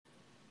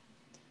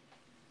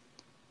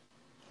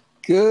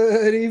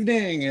Good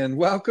evening and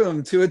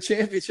welcome to a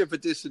championship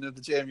edition of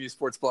the JMU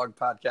Sports Blog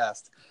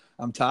Podcast.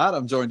 I'm Todd.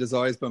 I'm joined as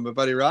always by my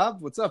buddy Rob.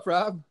 What's up,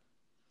 Rob?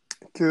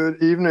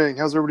 Good evening.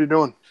 How's everybody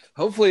doing?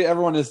 Hopefully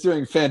everyone is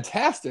doing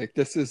fantastic.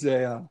 This is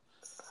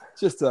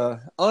just a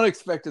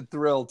unexpected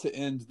thrill to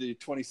end the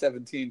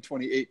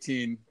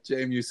 2017-2018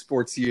 JMU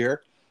sports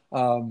year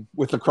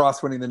with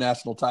lacrosse winning the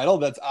national title.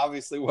 That's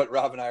obviously what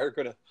Rob and I are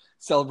going to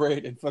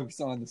celebrate and focus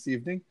on this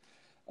evening.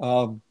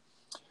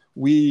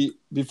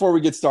 Before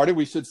we get started,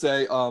 we should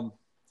say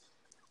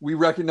we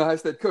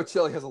recognize that Coach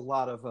Shelley has a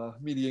lot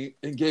of media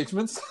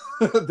engagements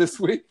this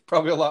week,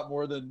 probably a lot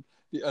more than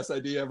the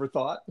SID ever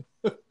thought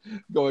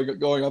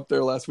going up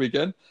there last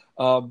weekend.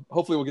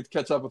 Hopefully we'll get to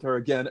catch up with her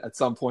again at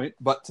some point,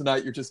 but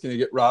tonight you're just going to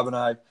get Rob and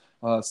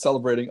I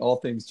celebrating all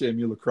things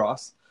JMU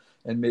lacrosse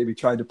and maybe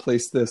trying to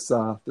place this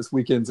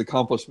weekend's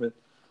accomplishment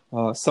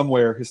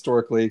somewhere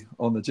historically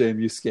on the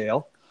JMU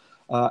scale.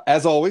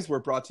 As always, we're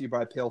brought to you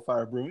by Pale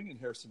Fire Brewing in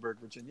Harrisonburg,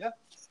 Virginia.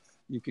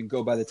 You can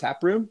go by the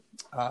tap room.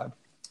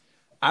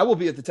 I will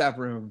be at the tap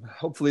room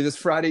hopefully this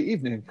Friday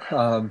evening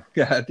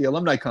at the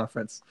alumni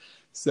conference.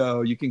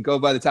 So you can go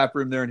by the tap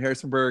room there in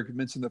Harrisonburg,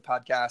 mention the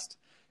podcast,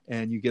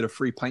 and you get a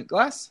free pint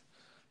glass.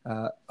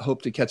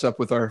 Hope to catch up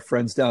with our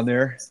friends down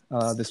there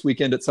this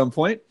weekend at some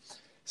point.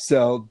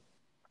 So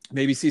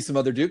maybe see some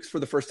other Dukes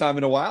for the first time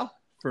in a while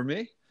for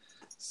me.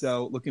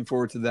 So looking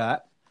forward to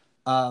that.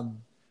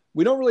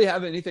 We don't really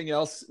have anything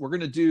else. We're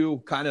going to do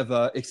kind of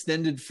a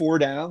extended 4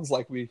 downs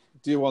like we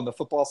do on the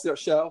football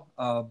show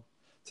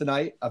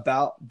tonight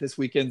about this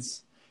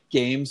weekend's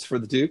games for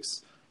the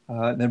Dukes.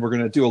 And then we're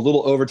going to do a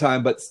little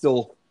overtime, but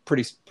still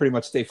pretty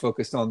much stay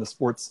focused on the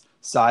sports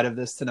side of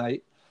this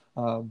tonight.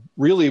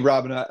 Really,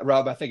 Rob,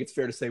 I think it's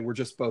fair to say we're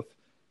just both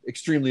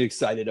extremely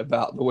excited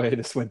about the way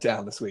this went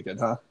down this weekend,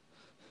 huh?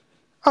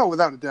 Oh,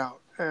 without a doubt.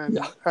 And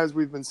as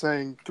we've been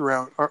saying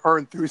throughout, our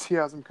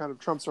enthusiasm kind of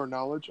trumps our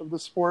knowledge of the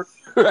sport.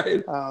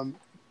 Right.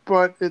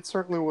 But it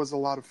certainly was a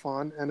lot of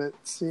fun, and it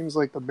seems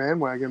like the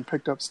bandwagon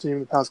picked up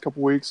steam the past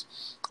couple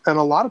weeks, and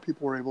a lot of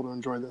people were able to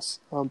enjoy this,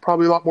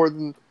 probably a lot more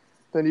than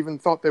even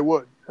thought they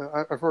would.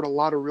 I've heard a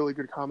lot of really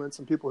good comments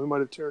and people who might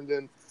have tuned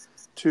in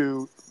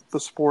to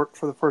the sport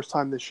for the first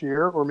time this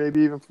year, or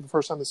maybe even for the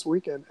first time this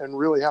weekend, and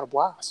really had a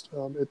blast.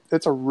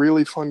 It's a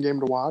really fun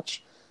game to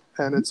watch,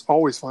 and it's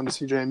always fun to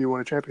see JMU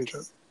win a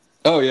championship.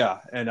 Oh, yeah.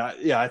 And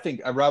I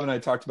think Rob and I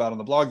talked about on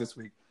the blog this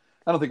week,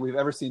 I don't think we've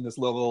ever seen this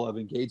level of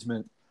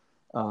engagement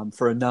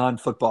for a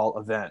non-football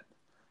event.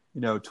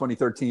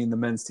 2013, the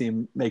men's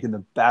team making the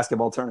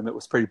basketball tournament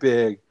was pretty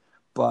big,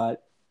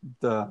 but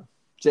the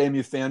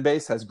JMU fan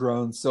base has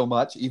grown so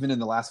much, even in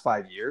the last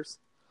 5 years.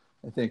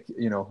 I think,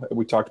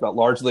 we talked about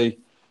largely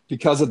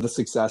because of the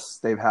success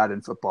they've had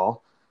in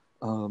football,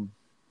 a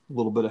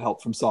little bit of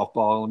help from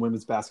softball and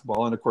women's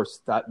basketball, and of course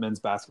that men's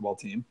basketball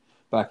team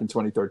back in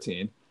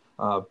 2013.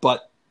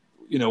 But,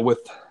 with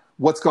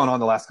what's gone on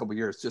the last couple of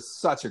years,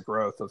 just such a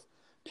growth of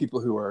people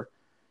who are,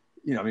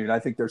 I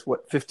think there's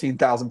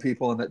 15,000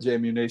 people in that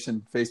JMU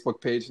Nation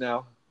Facebook page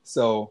now.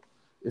 So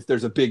if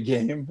there's a big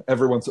game,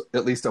 everyone's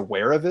at least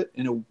aware of it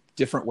in a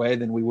different way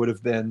than we would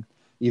have been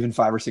even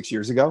 5 or 6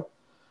 years ago.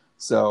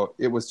 So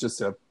it was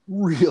just a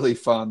really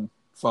fun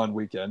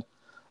weekend.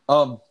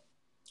 Rob,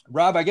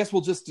 I guess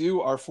we'll just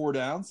do our 4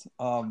 downs.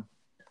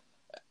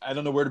 I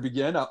don't know where to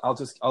begin.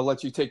 I'll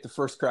let you take the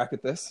first crack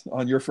at this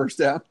on your first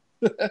down.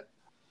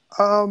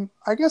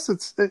 I guess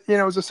it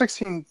was a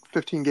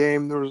 16-15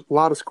 game. There was a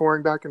lot of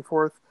scoring back and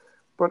forth,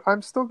 but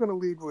I'm still going to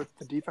lead with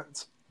the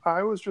defense.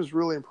 I was just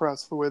really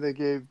impressed the way they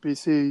gave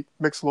BC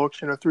mixed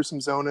looks, threw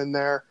some zone in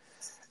there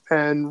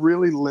and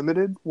really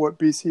limited what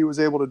BC was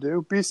able to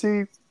do.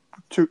 BC,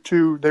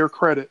 to their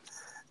credit,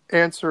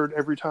 answered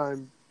every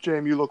time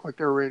JMU looked like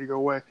they were ready to go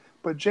away.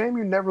 But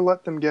JMU never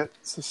let them get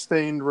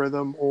sustained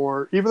rhythm,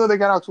 or even though they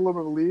got out to a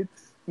little bit of a lead,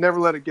 never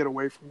let it get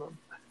away from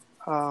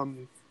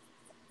them.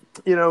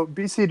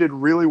 BC did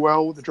really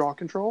well with the draw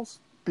controls,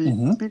 beat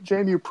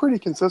JMU pretty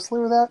consistently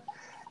with that,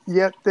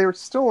 yet they were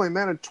still only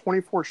managed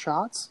 24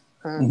 shots.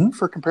 And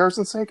for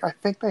comparison's sake, I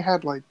think they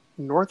had like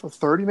north of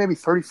 30, maybe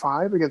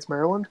 35 against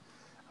Maryland.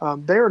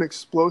 They're an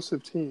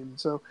explosive team.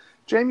 So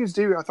JMU's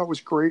D, I thought, was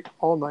great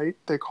all night.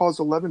 They caused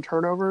 11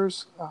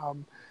 turnovers.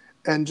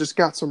 And just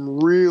got some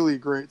really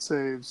great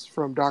saves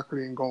from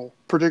Doherty and goal,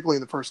 particularly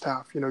in the first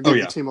half. Gave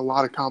the team a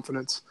lot of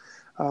confidence.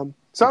 So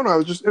I don't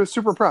know. It was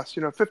super impressed.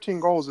 15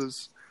 goals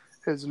is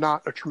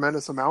not a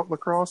tremendous amount in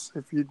lacrosse.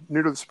 If you're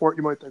new to the sport,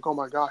 you might think, oh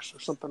my gosh,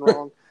 there's something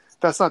wrong.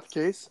 That's not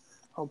the case,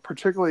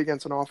 particularly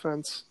against an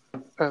offense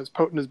as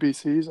potent as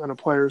BC's and a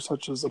player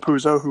such as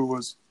Apuzzo, who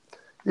was,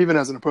 even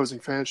as an opposing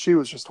fan, she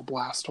was just a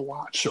blast to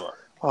watch. Sure.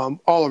 All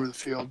over the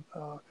field.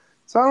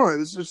 So I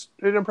don't know.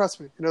 It impressed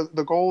me.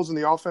 The goals in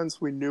the offense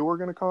we knew were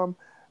going to come.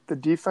 The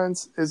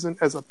defense isn't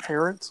as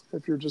apparent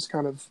if you're just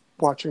kind of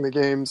watching the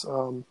games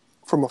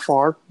from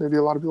afar. Maybe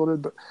a lot of people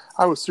did, but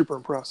I was super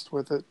impressed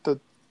with it. The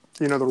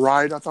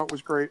ride I thought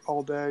was great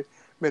all day.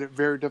 Made it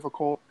very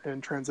difficult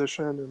in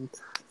transition,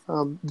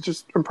 and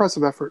just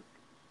impressive effort.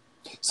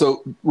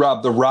 So,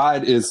 Rob, the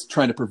ride is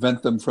trying to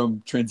prevent them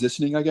from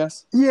transitioning, I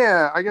guess?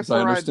 Yeah, I guess As I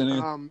the ride. understand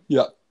it.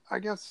 Yeah. I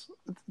guess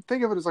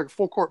think of it as like a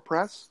full court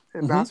press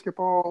in Mm-hmm.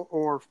 basketball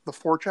or the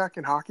forecheck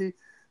in hockey.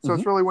 So Mm-hmm.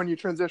 it's really when you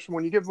transition,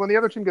 when the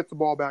other team gets the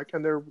ball back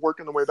and they're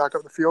working their way back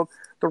up the field,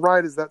 the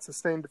ride is that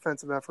sustained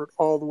defensive effort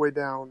all the way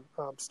down,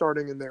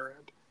 starting in their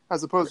end,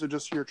 as opposed to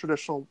just your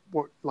traditional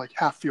like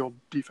half field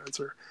defense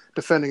or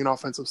defending an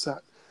offensive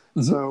set.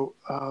 Mm-hmm. So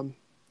I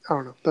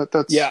don't know.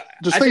 That's Yeah.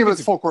 just think of it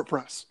as full court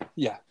press.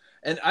 Yeah.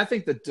 And I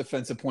think the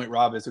defensive point,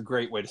 Rob, is a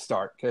great way to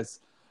start because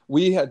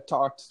we've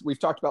talked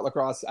about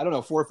lacrosse, I don't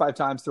know, 4 or 5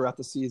 times throughout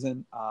the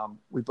season.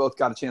 We both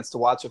got a chance to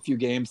watch a few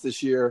games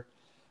this year,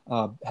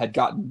 had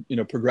gotten,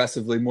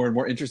 progressively more and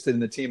more interested in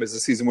the team as the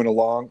season went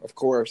along, of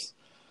course.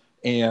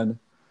 And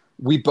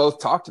we both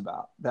talked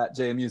about that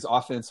JMU's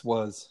offense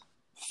was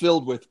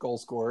filled with goal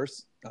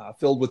scorers,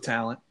 filled with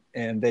talent,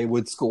 and they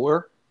would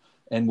score.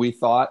 And we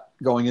thought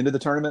going into the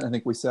tournament, I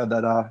think we said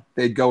that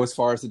they'd go as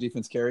far as the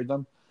defense carried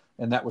them.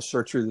 And that was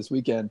sure true this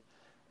weekend.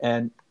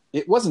 And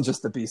it wasn't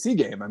just the BC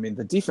game. I mean,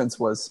 the defense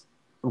was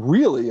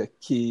really a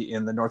key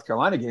in the North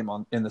Carolina game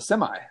in the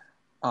semi.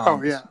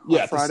 Friday.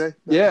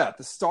 At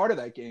the start of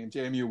that game,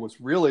 JMU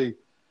was really,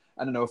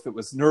 I don't know if it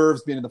was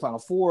nerves being in the Final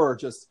Four or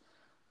just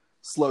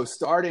slow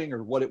starting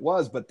or what it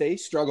was, but they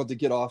struggled to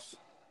get off,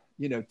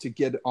 to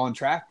get on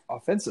track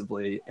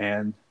offensively.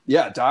 And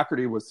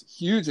Doherty was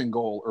huge in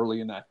goal early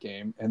in that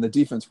game, and the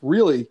defense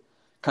really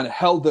kind of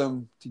held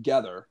them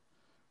together.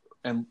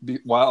 And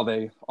while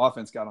the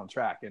offense got on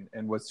track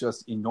and was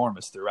just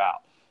enormous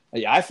throughout.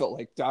 I felt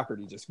like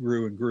Doherty just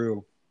grew and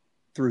grew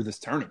through this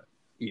tournament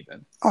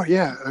even. Oh,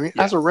 yeah. I mean,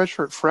 as a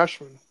redshirt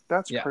freshman,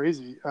 that's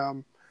crazy.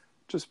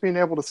 Just being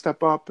able to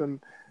step up and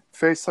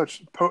face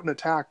such potent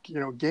attack,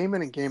 game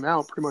in and game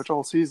out pretty much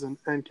all season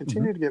and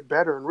continue to get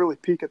better and really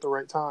peak at the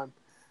right time.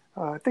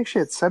 I think she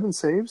had 7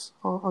 saves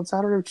on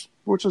Saturday,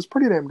 which is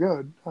pretty damn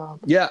good.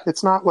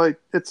 It's not like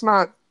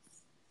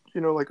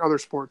other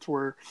sports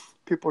where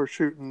people are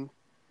shooting,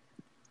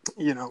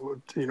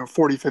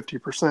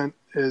 40-50%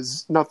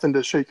 is nothing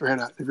to shake your head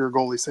at if you're a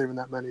goalie saving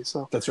that many.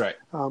 So that's right.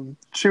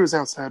 She was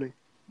outstanding.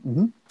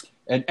 Mm-hmm.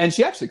 And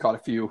she actually caught a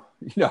few,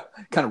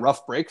 kind of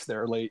rough breaks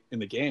there late in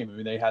the game. I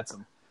mean, they had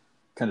some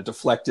kind of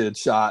deflected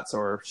shots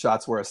or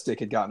shots where a stick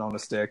had gotten on a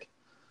stick.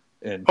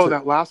 And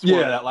that last one.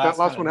 Yeah, that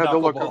last one had to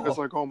look up. It's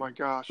like, oh my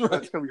gosh,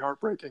 that's going to be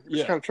heartbreaking. It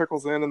just kind of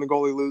trickles in and the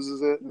goalie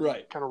loses it. And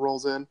it kind of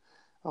rolls in.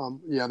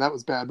 That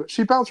was bad. But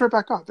she bounced right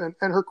back up. And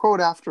her quote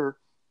after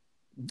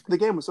the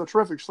game was so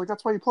terrific. She's like,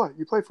 that's why you play.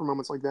 You play for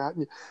moments like that.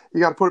 And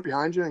you got to put it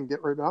behind you and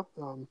get right up.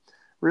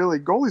 Really,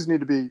 goalies need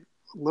to be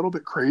a little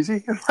bit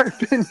crazy, in my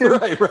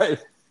opinion. Right.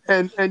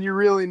 And you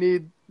really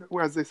need,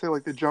 as they say,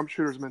 like the jump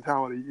shooter's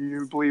mentality.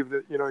 You believe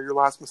that, your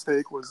last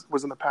mistake was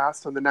in the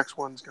past and the next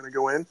one's going to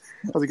go in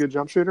as a good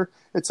jump shooter.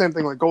 It's the same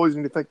thing, like goalies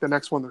need to think the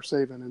next one they're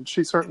saving. And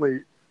she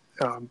certainly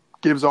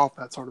gives off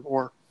that sort of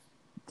aura.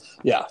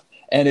 Yeah.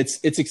 And it's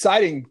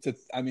exciting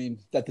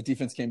that the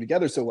defense came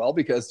together so well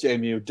because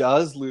JMU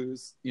does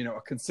lose,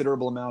 a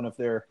considerable amount of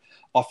their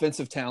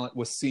offensive talent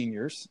with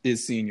seniors,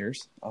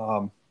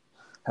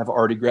 have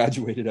already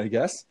graduated, I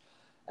guess.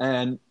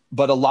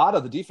 But a lot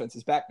of the defense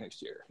is back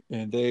next year,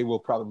 and they will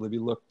probably be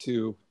looked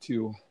to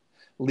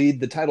lead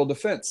the title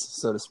defense,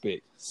 so to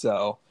speak.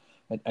 So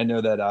I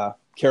know that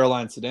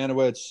Caroline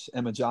Sedanowicz,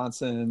 Emma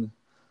Johnson,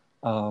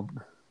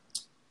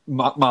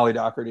 Molly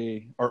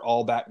Doherty are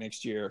all back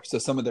next year. So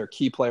some of their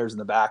key players in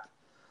the back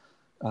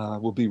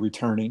will be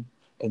returning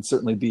and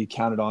certainly be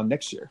counted on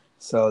next year.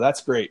 So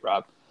that's great,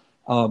 Rob.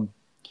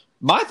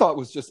 My thought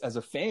was just as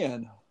a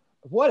fan,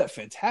 what a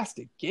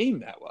fantastic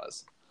game that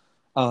was.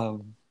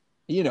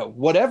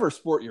 Whatever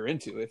sport you're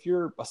into, if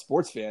you're a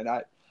sports fan,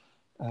 I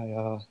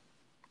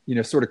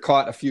sort of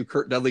caught a few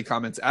Kurt Dudley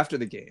comments after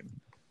the game.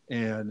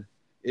 And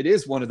it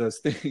is one of those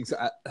things.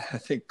 I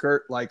think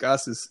Kurt, like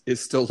us, is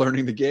still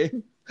learning the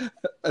game.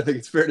 I think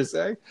it's fair to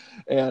say.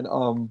 And,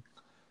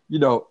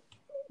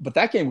 but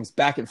that game was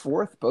back and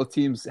forth. Both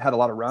teams had a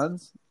lot of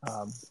runs.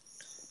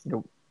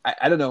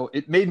 I don't know.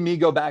 It made me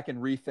go back and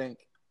rethink,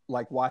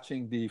 like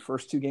watching the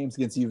first 2 games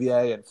against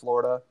UVA and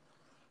Florida.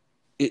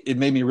 It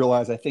made me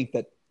realize, I think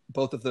that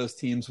both of those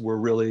teams were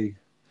really,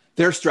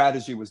 their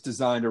strategy was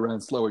designed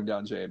around slowing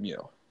down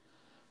JMU.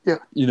 Yeah.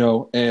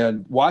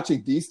 And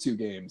watching these 2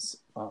 games,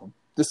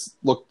 this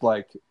looked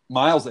like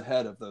miles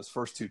ahead of those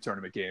first 2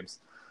 tournament games,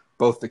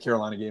 both the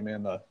Carolina game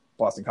and the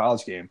Boston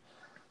College game.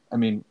 I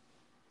mean,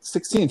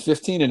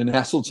 16-15 in a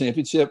national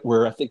championship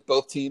where I think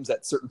both teams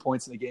at certain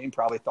points in the game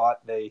probably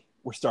thought they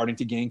were starting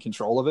to gain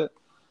control of it.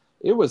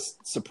 It was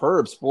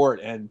superb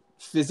sport and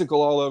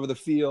physical all over the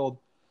field.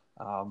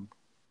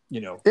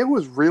 It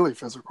was really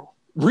physical.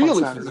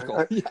 Really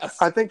physical. Yes.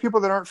 I think people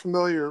that aren't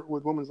familiar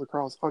with women's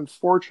lacrosse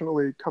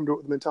unfortunately come to it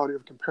with the mentality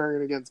of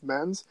comparing it against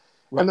men's.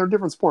 Right. And they're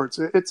different sports.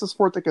 It's a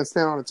sport that can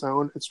stand on its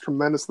own. It's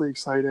tremendously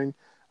exciting.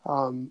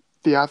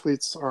 The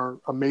athletes are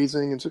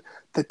amazing. And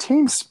the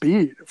team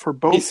speed for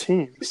both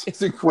teams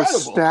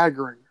was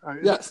staggering.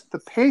 Yes. The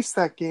pace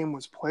that game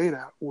was played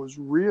at was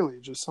really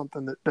just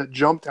something that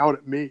jumped out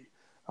at me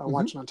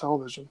watching on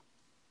television.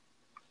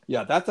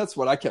 Yeah, that's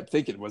what I kept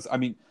thinking was, I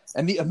mean,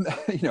 and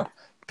the,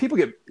 people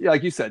get,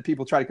 like you said,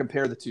 people try to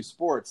compare the two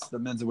sports, the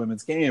men's and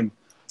women's game,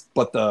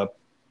 but the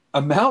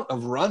amount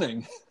of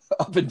running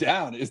up and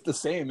down is the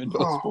same in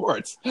both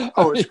sports.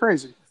 It's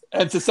crazy.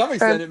 And to some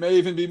extent, it may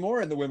even be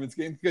more in the women's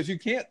game because you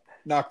can't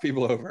knock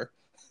people over,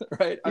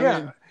 right? I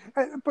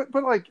mean, but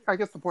like, I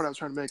guess the point I was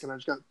trying to make, and I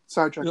just got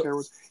sidetracked there,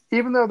 was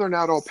even though they're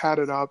not all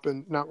padded up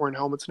and not wearing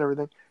helmets and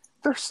everything,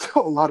 there's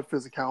still a lot of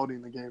physicality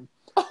in the game.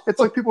 It's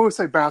like people who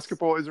say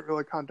basketball isn't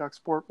really a contact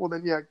sport. Well,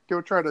 then, go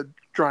try to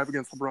drive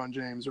against LeBron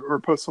James or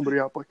post somebody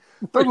up. Like,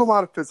 there's a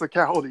lot of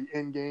physicality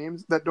in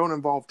games that don't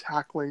involve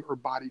tackling or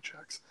body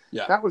checks.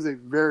 Yeah. That was a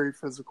very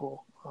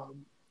physical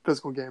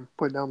game,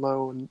 played down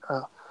low, and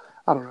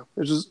I don't know.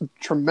 There's just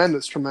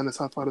tremendous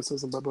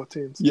athleticism by both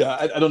teams. Yeah,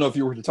 I don't know if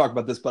you were to talk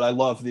about this, but I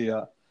love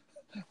the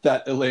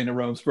that Elena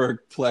Romsberg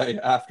play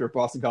after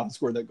Boston College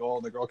scored that goal,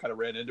 and the girl kind of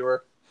ran into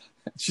her.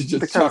 She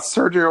just chucked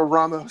Sergio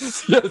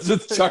Ramos. Yeah,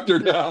 just chucked her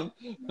down.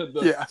 And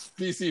the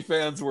BC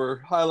fans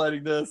were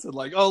highlighting this and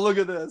like, oh, look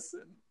at this.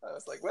 And I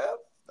was like, well,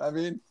 I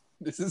mean,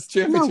 this is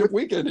championship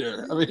weekend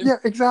here. I mean, yeah,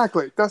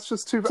 exactly. That's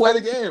just too play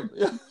the game.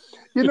 Yeah.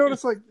 You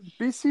notice, like,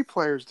 BC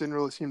players didn't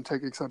really seem to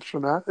take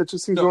exception to that. It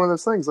just seems one of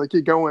those things. Like,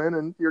 you go in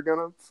and you're going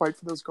to fight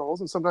for those goals,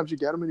 and sometimes you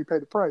get them and you pay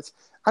the price.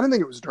 I didn't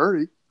think it was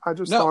dirty. I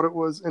just thought it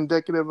was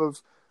indicative of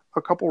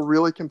a couple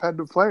really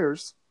competitive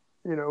players,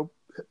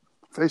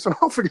 facing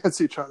off against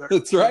each other.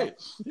 That's right.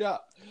 Yeah.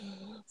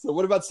 So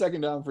what about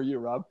second down for you,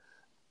 Rob?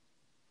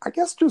 I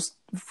guess just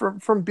from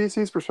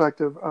BC's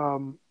perspective,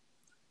 or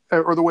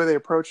the way they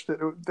approached it,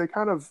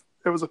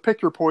 it was a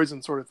pick your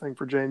poison sort of thing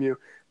for JMU.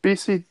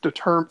 BC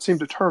seemed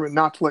determined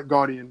not to let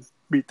Gaudian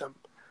beat them.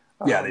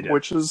 Yeah, they did.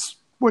 Which is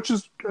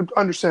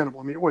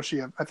understandable. I mean, what she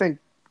had, I think,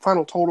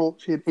 final total,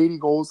 she had 80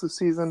 goals this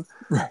season.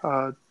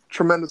 Right.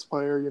 Tremendous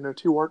player,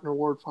 2 Wharton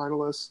Award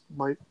finalists,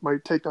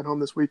 might take that home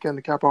this weekend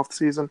to cap off the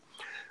season.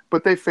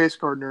 But they faced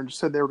Gardner and just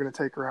said they were going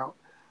to take her out.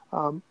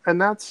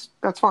 And that's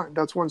fine.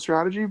 That's one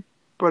strategy.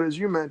 But as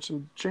you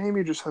mentioned,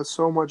 JMU just has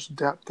so much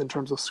depth in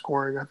terms of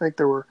scoring. I think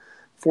there were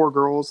 4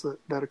 girls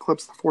that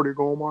eclipsed the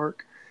 40-goal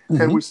mark.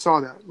 Mm-hmm. And we saw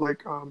that,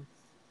 like,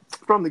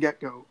 from the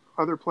get-go.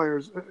 Other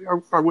players,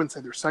 I wouldn't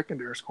say they're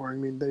secondary scoring.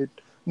 I mean,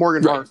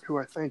 Morgan Hart, who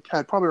I think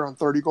had probably around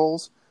 30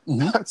 goals.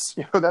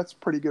 Mm-hmm. That's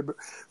pretty good. But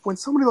when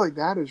somebody like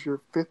that is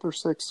your 5th or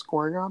 6th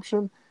scoring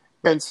option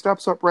and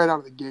steps up right out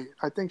of the gate,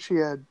 I think she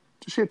had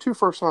 2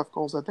 first-half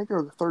goals. I think they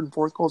were the 3rd and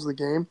 4th goals of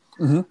the game.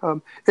 Mm-hmm.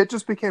 It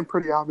just became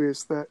pretty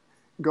obvious that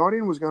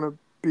Gaudian was going to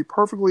be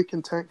perfectly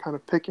content kind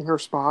of picking her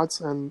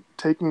spots and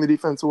taking the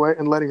defense away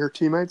and letting her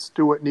teammates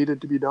do what needed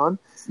to be done.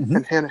 Mm-hmm.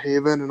 And Hannah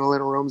Haven and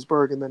Elena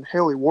Romsberg and then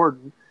Haley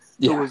Warden,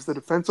 who was the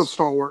defensive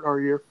stalwart our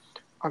year.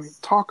 I mean,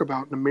 talk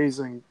about an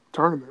amazing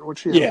tournament. When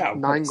she had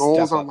 9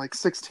 goals on like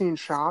 16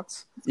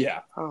 shots.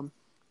 Yeah.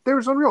 They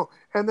was unreal.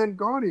 And then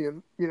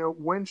Gaudian,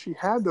 when she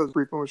had those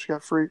brief moments she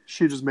got free,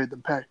 she just made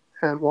them pay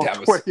and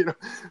walked away.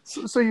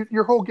 So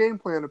your whole game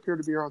plan appeared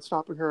to be around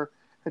stopping her.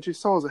 And she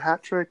still has a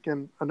hat trick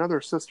and another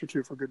assist or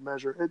 2 for good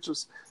measure.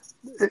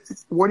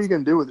 What are you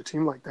going to do with a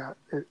team like that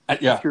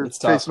if you're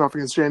facing off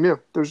against JMU?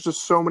 There's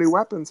just so many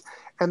weapons,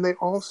 and they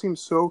all seem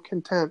so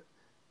content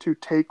to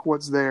take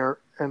what's there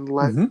and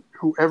let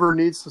whoever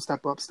needs to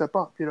step up.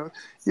 You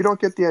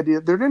don't get the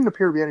idea. There didn't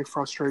appear to be any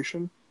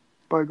frustration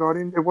by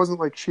Gaudian. It wasn't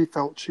like she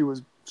felt she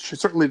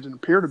certainly didn't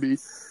appear to be.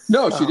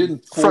 No, she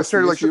didn't force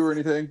the issue or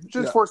anything. She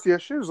didn't force the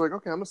issue. It was like,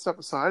 okay, I'm going to step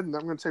aside, and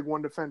I'm going to take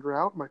one defender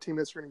out. My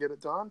teammates are going to get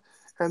it done.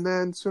 And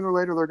then sooner or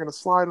later, they're going to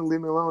slide and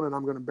leave me alone, and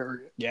I'm going to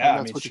bury it. Yeah, and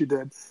that's what she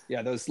did.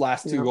 Yeah, those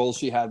last 2 goals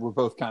she had were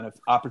both kind of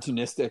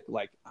opportunistic.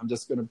 Like, I'm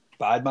just going to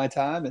bide my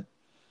time, and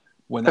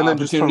when the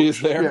opportunity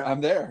is there, I'm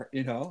there.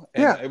 And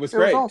it was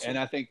great. Awesome. And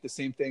I think the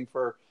same thing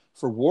for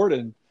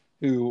Warden,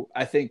 who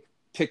I think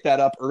picked that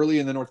up early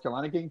in the North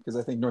Carolina game, because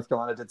I think North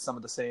Carolina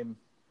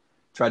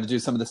tried to do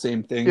some of the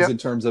same things in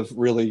terms of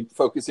really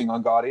focusing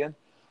on Gaudian.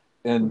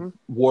 And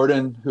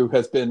Warden, who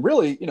has been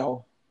really,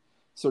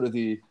 sort of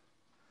the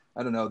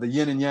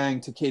yin and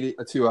yang to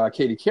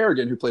Katie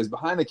Kerrigan, who plays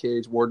behind the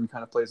cage. Warden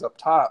kind of plays up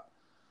top.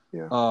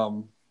 Yeah.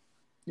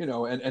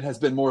 And has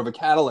been more of a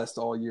catalyst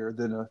all year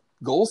than a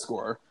goal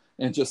scorer,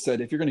 and just said,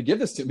 if you're going to give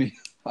this to me,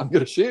 I'm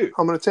going to shoot.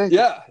 I'm going to take it.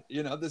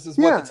 Yeah. This is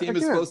what the team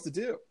is supposed to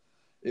do.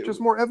 Just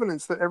more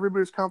evidence that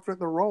everybody's confident in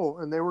their role,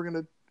 and they were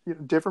going to,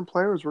 different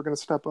players were going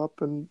to step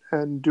up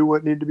and do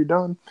what needed to be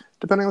done,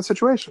 depending on the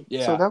situation.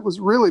 Yeah. So that was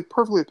really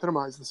perfectly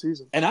epitomized the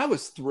season. And I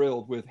was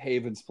thrilled with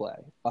Haven's play.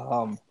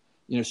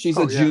 She's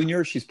a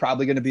junior. She's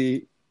probably going to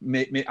be,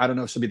 I don't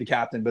know if she'll be the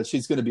captain, but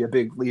she's going to be a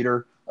big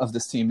leader of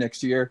this team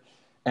next year.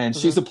 And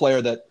she's a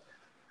player that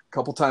a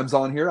couple times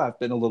on here, I've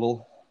been a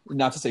little,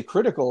 not to say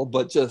critical,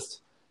 but just,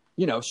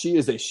 she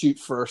is a shoot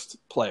first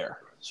player.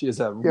 She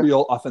is a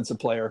real offensive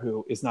player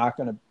who is not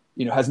going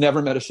to, has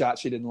never met a shot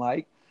she didn't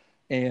like.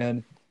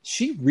 And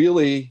she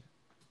really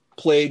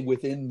played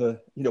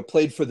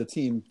played for the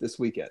team this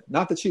weekend.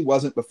 Not that she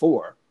wasn't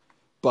before,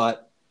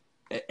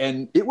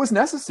 and it was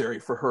necessary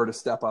for her to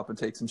step up and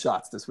take some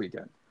shots this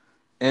weekend.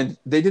 And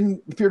they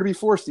didn't appear to be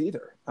forced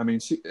either. I mean,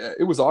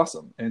 it was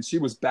awesome. And she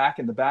was back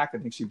in the back. I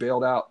think she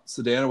bailed out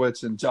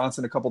Sedanowicz and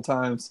Johnson a couple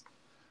times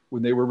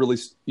when they were really,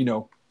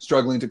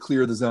 struggling to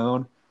clear the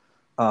zone.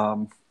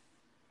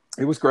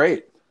 It was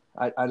great.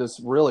 I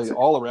just really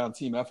all-around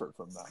team effort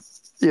from them.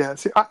 Yeah,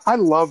 see, I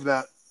love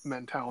that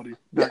mentality,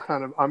 that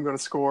kind of I'm going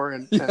to score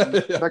and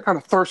that kind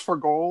of thirst for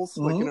goals,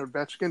 like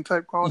Ovechkin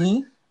type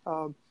quality.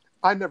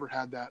 I never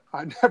had that.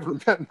 I never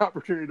had an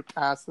opportunity to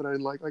pass that I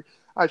didn't like. Like,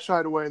 I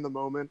shied away in the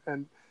moment,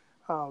 and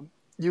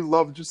you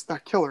love just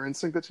that killer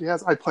instinct that she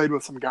has. I played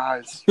with some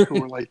guys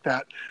who were like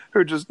that,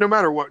 who just, no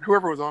matter what,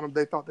 whoever was on them,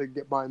 they thought they'd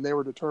get by, and they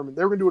were determined.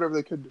 They were going to do whatever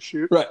they could to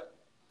shoot. Right.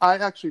 I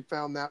actually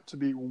found that to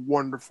be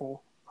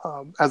wonderful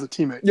as a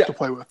teammate to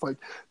play with. Like,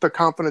 the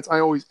confidence, I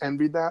always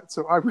envied that.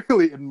 So I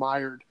really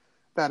admired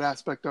that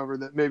aspect of her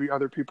that maybe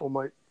other people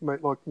might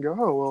look and go,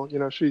 oh,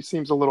 well, she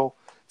seems a little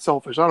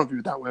selfish. I don't view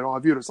it that way at all. I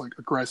view it as like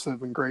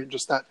aggressive and great,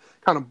 just that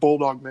kind of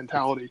bulldog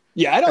mentality.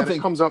 Yeah, I don't think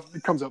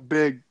it comes up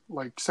big.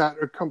 Like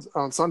it comes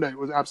on Sunday. It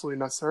was absolutely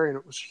necessary, and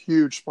it was a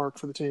huge spark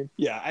for the team.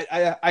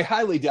 Yeah, I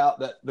highly doubt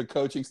that the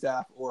coaching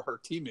staff or her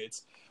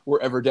teammates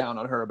were ever down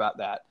on her about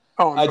that.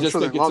 Oh, I just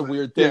think it's a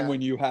weird thing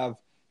when you have,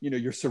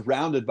 you're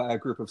surrounded by a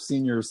group of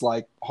seniors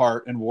like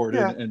Hart and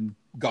Warden and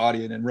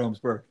Gaudian and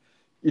Romsberg.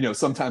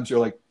 Sometimes you're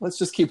like, let's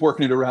just keep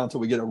working it around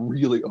until we get a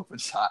really open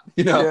shot.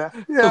 Yeah.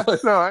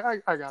 Like,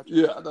 no, I got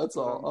you. Yeah, that's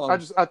all.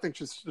 I think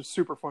she's just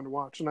super fun to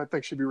watch, and I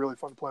think she'd be really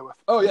fun to play with.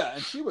 Oh yeah,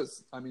 and she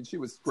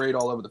was great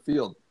all over the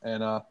field,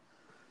 and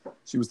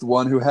she was the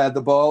one who had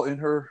the ball in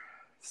her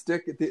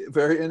stick at the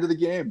very end of the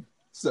game,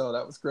 so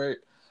that was great.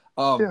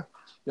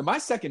 My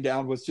second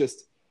down was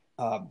just,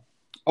 I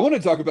want to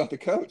talk about the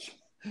coach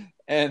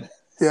and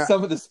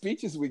some of the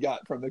speeches we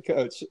got from the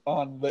coach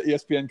on the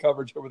ESPN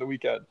coverage over the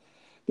weekend.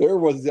 There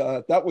was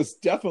that was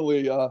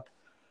definitely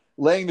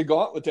laying the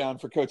gauntlet down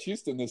for Coach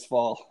Houston this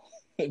fall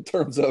in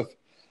terms of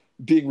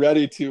being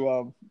ready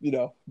to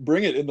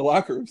bring it in the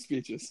locker room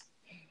speeches.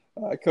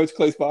 Coach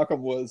Claes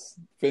Bacham was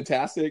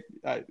fantastic.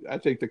 I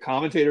think the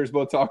commentators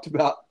both talked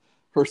about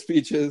her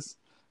speeches.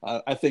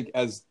 I think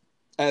as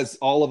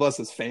all of us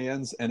as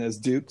fans and as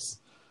Dukes,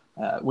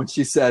 when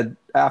she said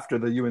after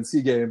the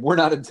UNC game, "We're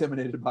not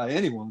intimidated by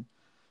anyone,"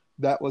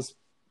 that was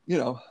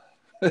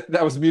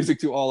that was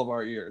music to all of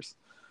our ears.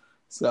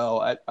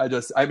 So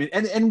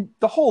and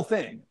the whole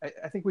thing,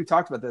 I think we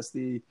talked about this,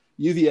 the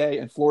UVA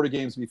and Florida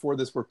games before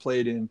this were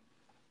played in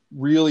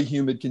really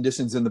humid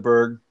conditions in the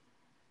Berg.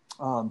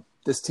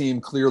 This team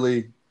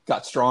clearly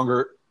got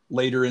stronger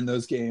later in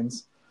those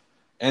games,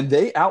 and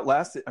they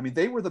outlasted. I mean,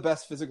 they were the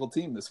best physical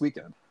team this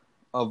weekend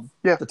of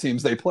the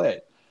teams they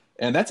played.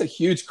 And that's a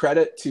huge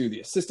credit to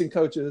the assistant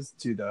coaches,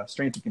 to the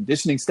strength and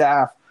conditioning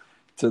staff,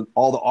 to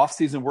all the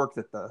off-season work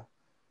that the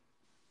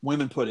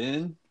women put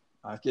in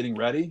getting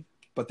ready.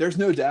 But there's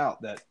no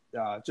doubt that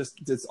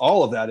just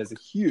all of that is a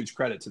huge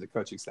credit to the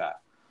coaching staff.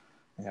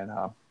 And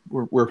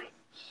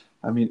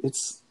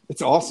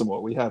it's awesome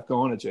what we have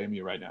going at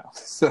JMU right now.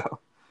 So,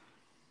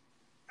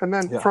 and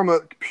then from a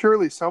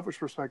purely selfish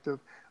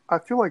perspective, I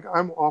feel like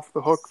I'm off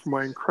the hook for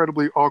my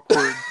incredibly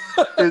awkward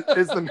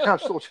is the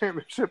national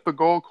championship the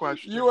goal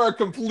question. You are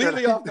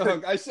completely off the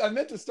hook. I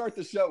meant to start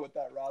the show with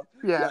that, Rob.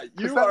 Yeah,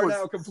 you are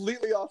now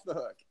completely off the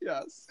hook.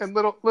 Yes. And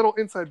little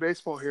inside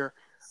baseball here.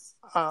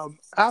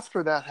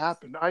 After that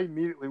happened,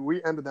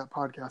 we ended that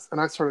podcast,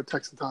 and I started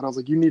texting Todd. I was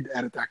like, "You need to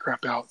edit that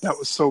crap out. That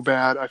was so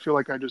bad. I feel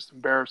like I just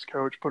embarrassed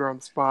Coach, put her on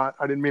the spot.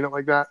 I didn't mean it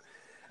like that,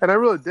 and I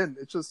really didn't.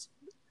 It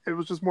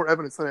was just more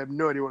evidence that I have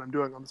no idea what I'm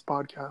doing on this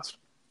podcast."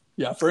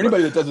 Yeah, for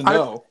anybody that doesn't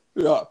know,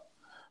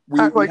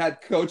 we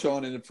had Coach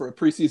on for a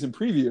preseason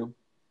preview,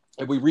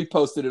 and we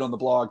reposted it on the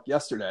blog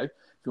yesterday. If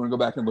you want to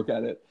go back and look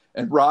at it,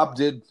 and Rob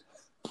did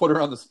put her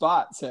on the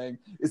spot, saying,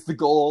 "Is the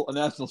goal a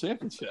national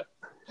championship?"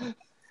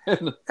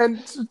 And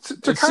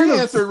to she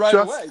answered right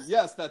away,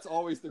 yes, that's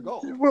always the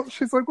goal. Well,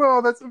 she's like,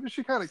 well,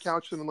 she kind of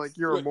couched it and like,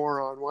 you're a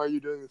moron. Why are you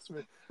doing this to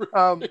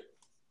me?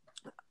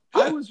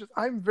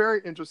 I'm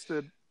very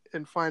interested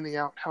in finding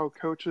out how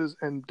coaches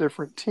and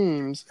different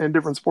teams and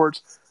different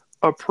sports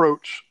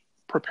approach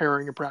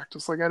preparing a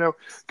practice. Like, I know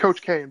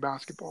Coach K in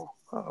basketball.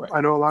 I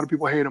know a lot of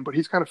people hate him, but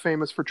he's kind of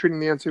famous for treating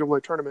the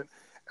NCAA tournament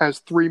as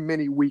 3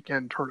 mini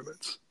weekend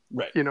tournaments.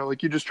 Right.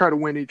 Like you just try to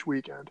win each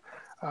weekend.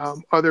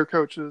 Other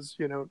coaches,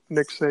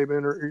 Nick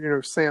Saban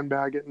or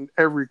sandbag it, and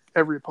every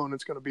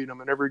opponent's going to beat them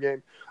in every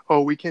game.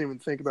 Oh, we can't even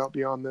think about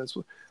beyond this.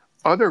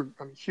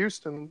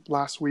 Houston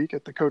last week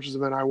at the coaches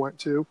event I went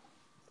to,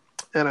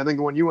 and I think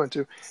the one you went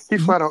to, he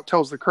flat out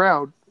tells the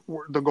crowd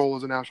the goal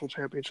is a national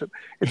championship.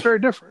 It's very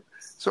different.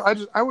 So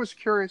I was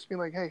curious, being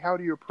like, hey, how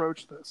do you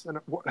approach this? And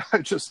I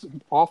just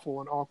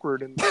awful and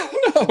awkward and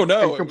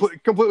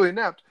completely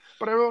inept.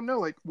 But I don't know,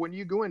 like when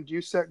you go in, do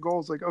you set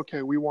goals like,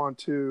 okay, we want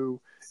to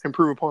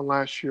improve upon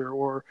last year,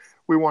 or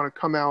we want to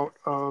come out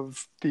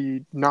of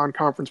the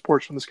non-conference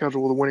portion of the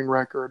schedule with a winning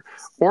record?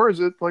 Or is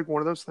it like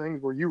one of those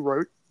things where you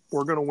wrote,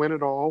 we're going to win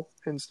it all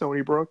in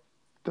Stony Brook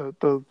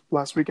the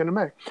last weekend of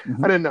May?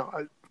 I didn't know.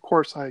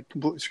 course, I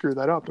completely screwed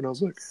that up, and I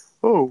was like,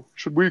 "Oh,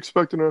 should we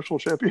expect a national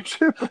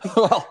championship?"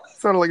 Well,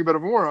 Sounded like a bit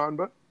of a moron,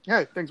 but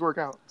hey, things work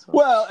out. So.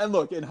 well, and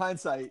look, in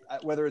hindsight,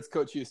 whether it's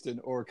Coach Houston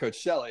or Coach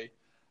Shelley,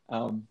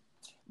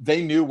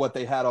 they knew what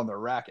they had on their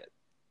racket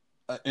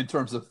in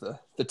terms of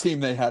the team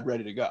they had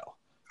ready to go.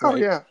 Right? Oh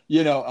yeah,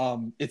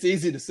 It's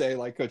easy to say,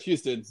 like Coach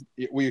Houston,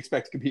 we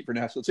expect to compete for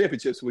national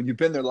championships when you've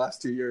been there the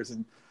last 2 years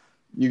and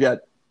you got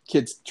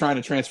kids trying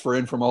to transfer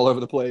in from all over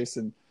the place,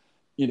 and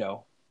you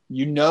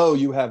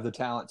have the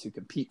talent to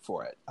compete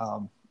for it.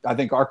 I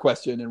think our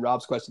question and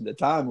Rob's question at the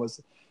time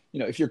was,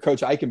 if you're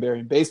Coach Eichenberry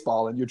in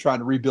baseball and you're trying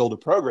to rebuild a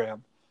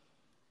program,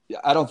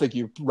 I don't think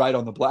you write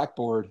on the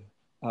blackboard,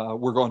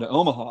 we're going to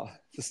Omaha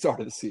at the start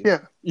of the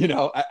season.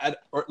 Yeah.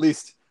 Or at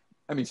least,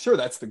 sure,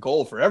 that's the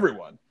goal for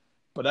everyone,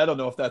 but I don't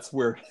know if that's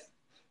where.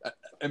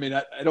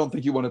 I don't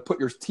think you want to put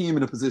your team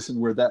in a position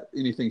where that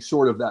anything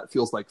short of that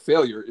feels like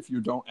failure if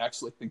you don't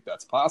actually think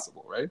that's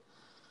possible, right?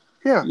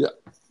 Yeah.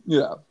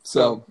 Yeah.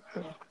 So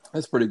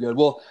that's pretty good.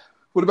 Well,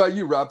 what about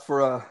you, Rob,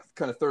 for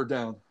kind of third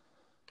down?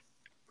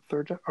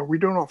 Third down? Are we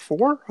doing all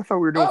four? I thought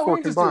we were doing four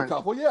we can combined. Just do a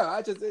couple.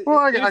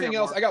 Yeah. Anything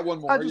else? More. I got one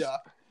more.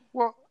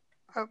 Well,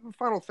 the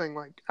final thing,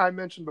 like I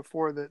mentioned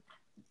before, that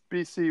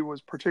BC was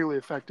particularly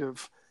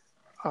effective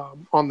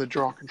on the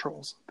draw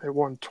controls. They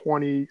won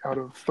 20 out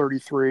of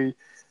 33.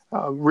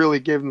 Really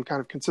gave them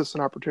kind of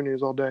consistent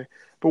opportunities all day.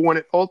 But when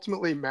it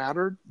ultimately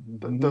mattered,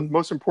 the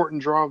most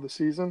important draw of the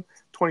season,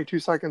 22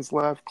 seconds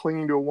left,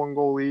 clinging to a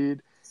 1-goal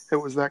lead, it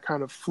was that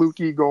kind of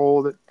fluky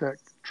goal that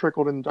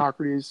trickled in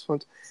Doherty's.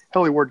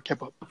 Helly Ward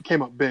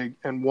came up big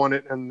and won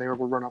it, and they were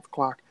able to run off the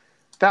clock.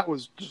 That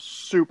was just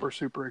super,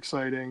 super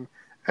exciting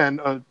and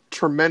a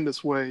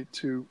tremendous way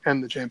to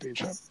end the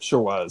championship.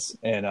 Sure was.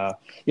 And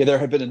there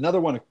had been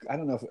another one. I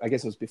don't know I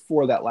guess it was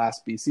before that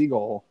last BC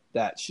goal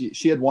that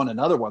she had won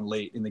another one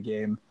late in the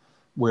game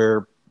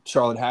where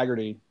Charlotte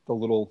Haggerty, the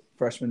little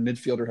freshman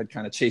midfielder, had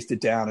kind of chased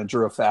it down and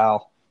drew a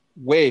foul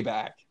way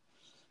back.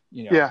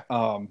 Yeah.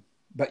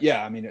 But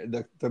yeah,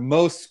 the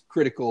most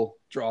critical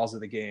draws of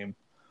the game,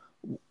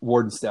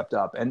 Warden stepped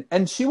up,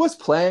 and she was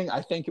playing.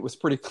 I think it was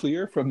pretty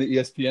clear from the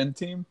ESPN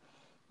team,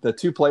 the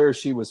two players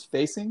she was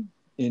facing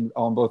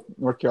on both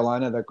North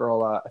Carolina, that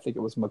girl, I think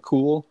it was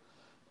McCool,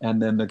 and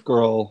then the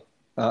girl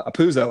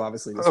Apuzzo,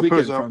 obviously this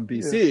weekend from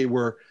BC,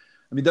 were,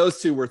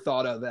 those two were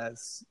thought of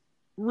as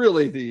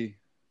really the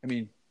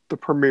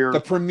premier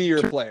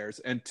players,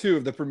 and two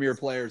of the premier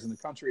players in the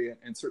country,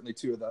 and certainly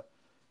two of the,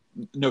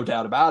 no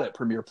doubt about it,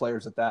 premier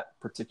players at that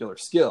particular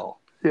skill.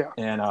 Yeah.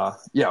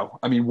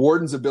 And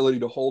Warden's ability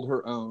to hold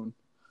her own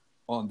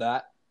in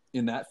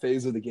that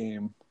phase of the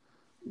game,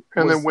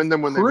 and then win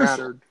them when they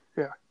mattered.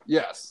 Yeah.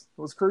 Yes,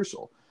 it was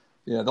crucial.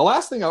 Yeah. The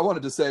last thing I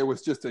wanted to say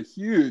was just a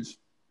huge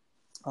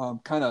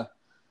kind of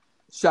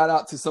shout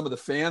out to some of the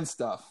fan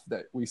stuff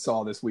that we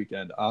saw this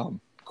weekend.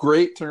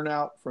 Great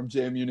turnout from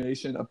JMU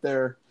Nation up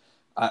there.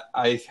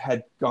 I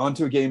had gone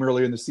to a game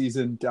earlier in the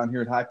season down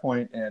here at High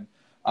Point, and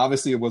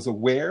obviously was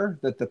aware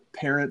that the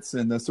parents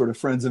and the sort of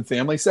friends and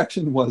family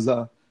section was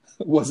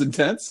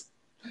intense,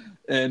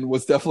 and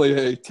was definitely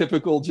a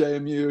typical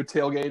JMU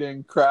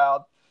tailgating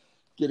crowd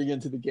getting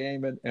into the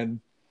game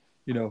and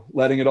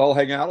letting it all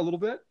hang out a little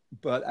bit.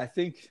 But I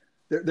think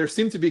there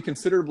seemed to be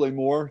considerably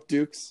more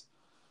Dukes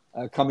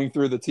coming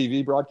through the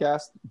TV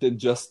broadcast than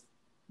just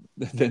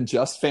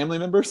family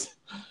members.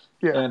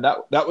 Yeah. And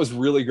that was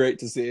really great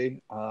to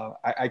see.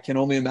 I can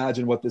only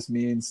imagine what this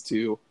means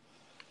to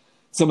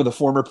some of the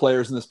former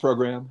players in this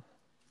program.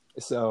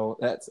 So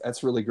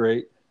that's really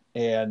great.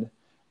 And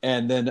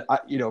then,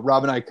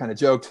 Rob and I kind of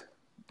joked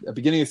at the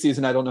beginning of the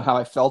season, I don't know how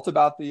I felt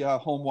about the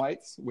home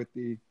whites with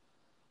the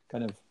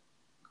kind of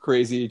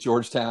crazy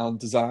Georgetown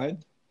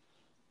design.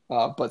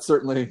 But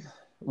certainly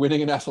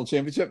winning a national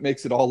championship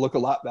makes it all look a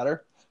lot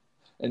better.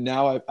 And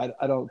now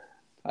I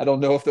don't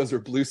know if those are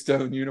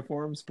Bluestone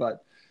uniforms,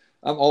 but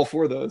I'm all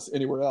for those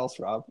anywhere else,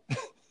 Rob.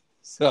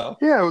 So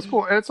yeah, it was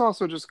cool. And it's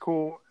also just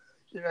cool,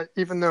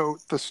 even though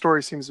the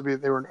story seems to be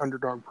that they were an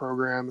underdog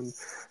program, and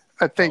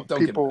I think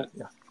people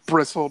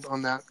bristled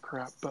on that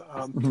crap, but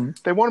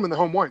they won them in the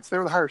home whites. They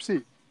were the higher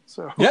seed.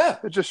 So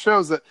it just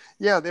shows that,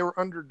 they were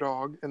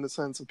underdog in the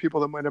sense of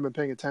people that might have been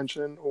paying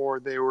attention,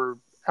 or they were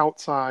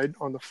outside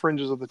on the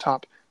fringes of the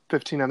top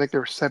 15. I think they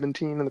were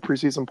 17 in the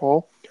preseason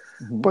poll,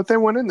 but they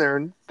went in there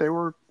and they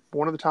were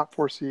one of the top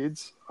 4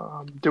 seeds,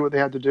 did what they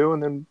had to do,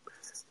 and then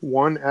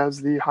won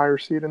as the higher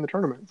seed in the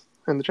tournament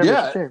and the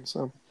championship game.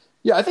 So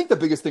yeah, I think the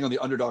biggest thing on the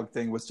underdog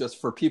thing was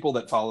just for people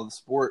that follow the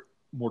sport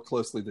more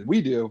closely than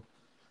we do,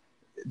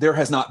 there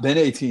has not been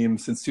a team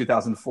since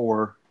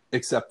 2004,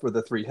 except for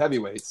the 3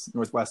 heavyweights,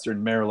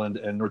 Northwestern, Maryland,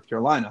 and North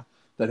Carolina,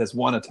 that has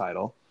won a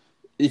title.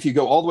 If you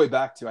go all the way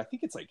back to, I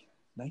think it's like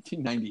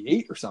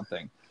 1998 or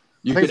something.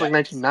 I think it's like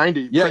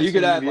 1990. Yeah, you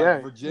could add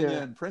like Virginia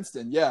and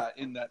Princeton,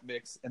 in that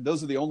mix. And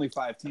those are the only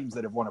 5 teams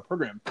that have won a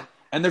program.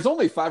 And there's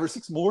only 5 or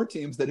 6 more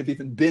teams that have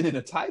even been in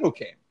a title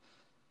game.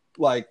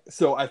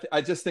 So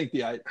I just think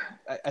I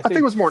think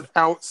it was more an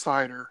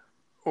outsider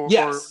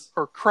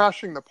or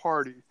crashing the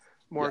party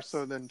more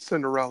so than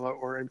Cinderella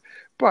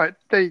but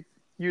they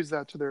use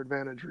that to their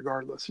advantage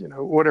regardless,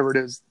 whatever it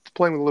is,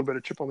 playing with a little bit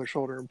of chip on their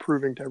shoulder and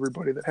proving to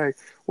everybody that, hey,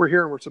 we're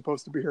here and we're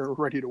supposed to be here and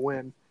we're ready to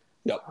win.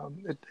 Yep.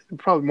 It's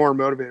probably more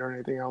motivator than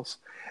anything else.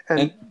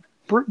 And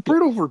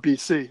brutal for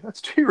BC.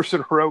 That's 2 years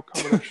in a row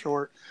coming up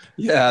short.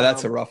 Yeah,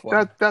 that's a rough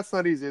one. That's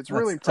not easy. That's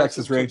really impressive.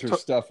 Texas Rangers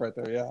stuff right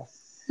there, yeah.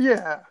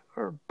 Yeah,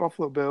 or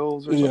Buffalo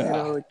Bills or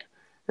something.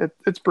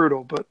 It's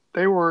brutal, but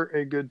they were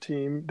a good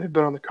team. They've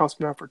been on the cusp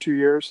now for 2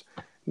 years,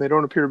 and they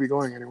don't appear to be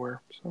going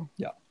anywhere. So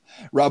yeah.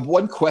 Rob,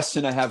 one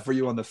question I have for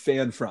you on the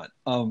fan front.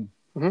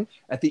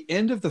 At the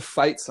end of the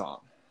fight song,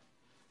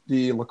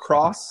 the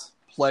lacrosse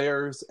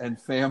players and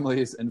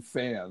families and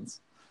fans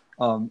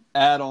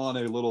add on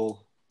a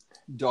little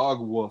dog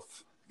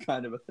woof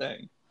kind of a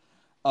thing,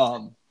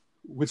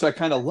 which I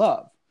kind of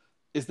love.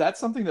 Is that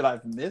something that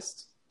I've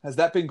missed? Has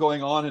that been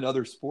going on in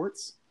other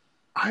sports?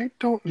 I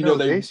don't know.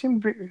 They seem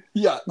to be.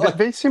 Yeah,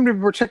 they seem to be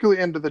particularly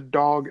into the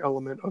dog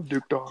element of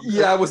Duke Dog.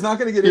 Yeah, I was not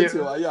going to get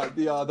into it.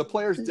 The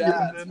players'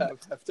 dads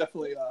have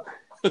definitely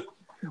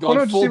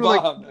gone full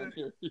bomb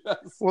here.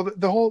 Yes. Well,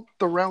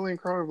 the rallying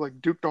cry of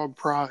like Duke Dog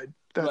pride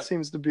that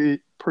seems to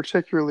be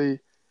particularly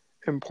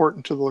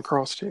important to the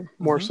lacrosse team,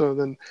 more so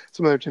than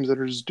some other teams that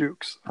are just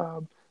Dukes.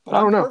 But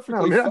I don't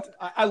know.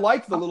 I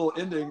like the little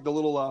ending, the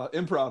little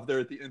improv there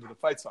at the end of the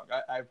fight song.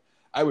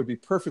 I would be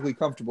perfectly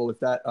comfortable if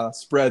that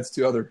spreads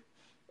to other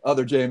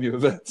JMU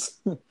events.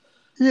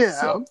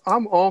 Yeah,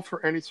 I'm all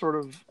for any sort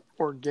of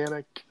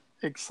organic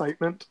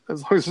excitement,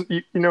 as long as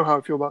you know how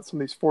I feel about some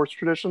of these forced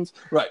traditions.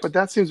 Right. But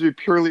that seems to be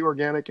purely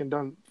organic and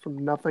done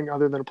from nothing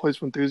other than a place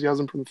of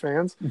enthusiasm from the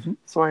fans.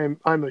 So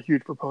I'm a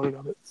huge proponent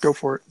of it. Go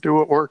for it. Do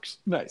what works.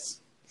 Nice.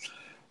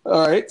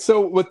 All right.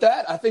 So with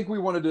that, I think we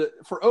wanted to,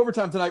 for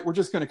overtime tonight, we're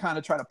just going to kind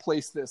of try to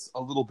place this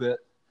a little bit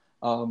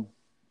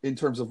in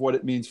terms of what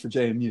it means for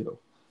JMU.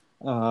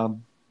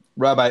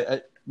 Rob,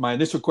 my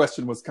initial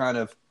question was kind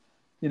of,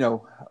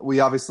 we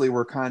obviously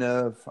were kind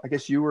of, I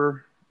guess you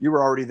were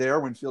already there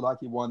when field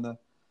hockey won the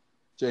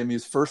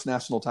JMU's first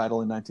national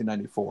title in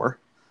 1994.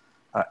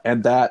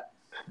 And that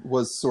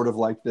was sort of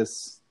like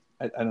this,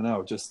 I don't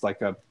know, just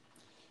like a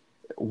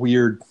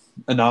weird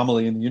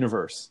anomaly in the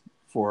universe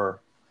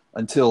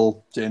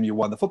until JMU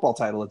won the football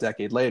title a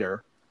decade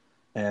later.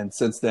 And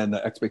since then,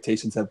 the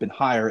expectations have been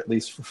higher, at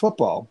least for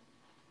football.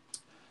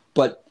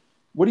 But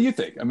what do you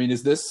think? I mean,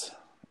 is this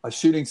a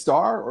shooting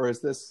star, or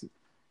is this,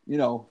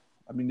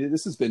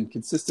 this has been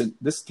consistent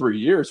this 3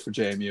 years for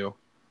JMU,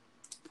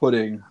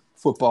 putting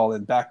football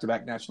in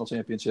back-to-back national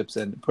championships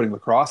and putting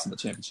lacrosse in the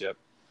championship.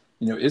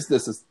 Do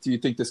you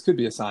think this could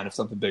be a sign of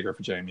something bigger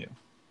for JMU?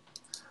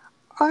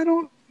 I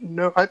don't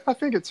know. I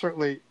think it's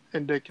certainly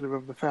indicative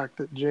of the fact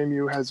that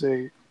JMU has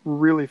a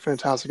really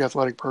fantastic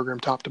athletic program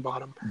top to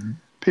bottom.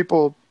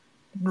 People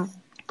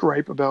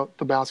gripe about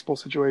the basketball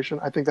situation.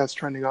 I think that's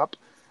trending up.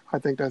 I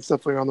think that's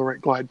definitely on the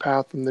right glide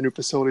path, and the new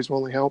facilities will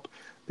only help.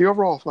 The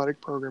overall athletic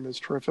program is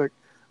terrific.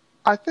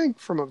 I think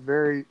from a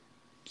very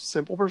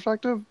simple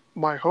perspective,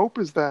 my hope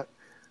is that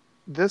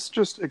this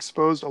just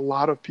exposed a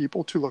lot of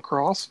people to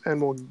lacrosse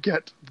and will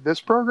get this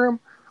program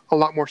a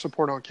lot more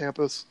support on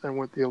campus and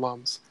with the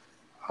alums.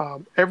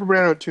 Everybody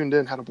I know tuned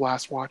in had a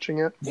blast watching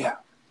it. Yeah.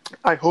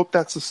 I hope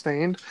that's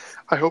sustained.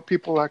 I hope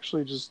people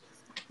actually just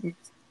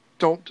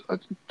don't.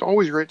 It's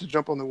always great to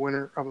jump on the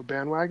winner of a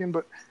bandwagon,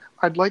 but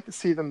I'd like to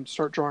see them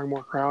start drawing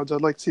more crowds.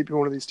 I'd like to see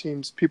one of these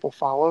teams people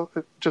follow,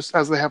 just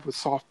as they have with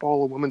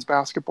softball and women's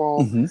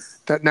basketball,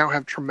 that now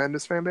have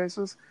tremendous fan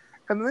bases.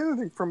 And the other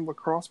thing, from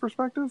lacrosse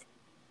perspective,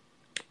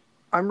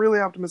 I'm really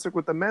optimistic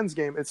with the men's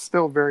game. It's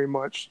still very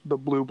much the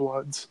blue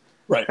bloods.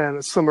 Right. And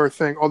a similar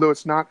thing, although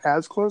it's not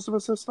as close of a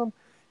system,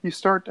 you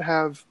start to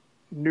have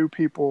new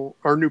people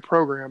or new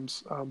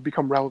programs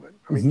become relevant.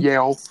 I mean,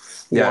 Yale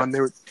won.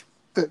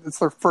 It's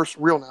their first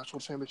real national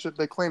championship.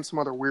 They claim some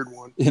other weird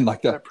one in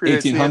like the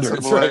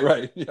 1800s,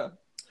 right? Yeah.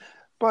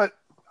 But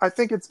I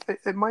think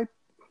it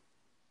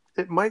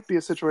might be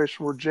a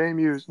situation where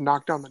JMU's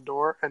knocked on the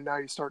door, and now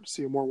you start to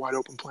see a more wide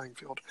open playing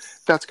field.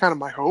 That's kind of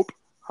my hope.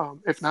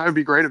 If not, it'd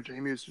be great if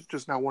JMU's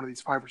just now one of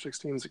these 5 or 6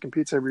 teams that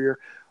competes every year.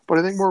 But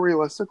I think more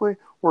realistically,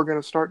 we're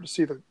going to start to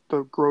see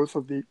the growth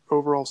of the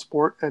overall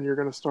sport, and you're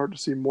going to start to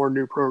see more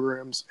new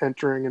programs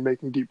entering and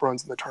making deep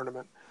runs in the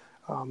tournament.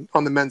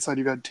 On the men's side,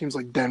 you've had teams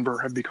like Denver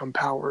have become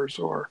powers,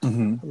 or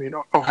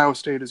Ohio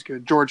State is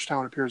good.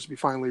 Georgetown appears to be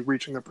finally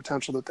reaching the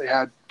potential that they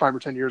had 5 or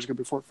 10 years ago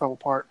before it fell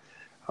apart.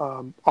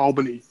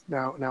 Albany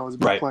now is a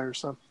big player,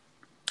 so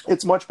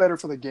it's much better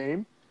for the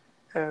game.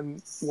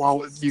 And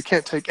while you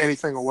can't take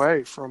anything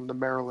away from the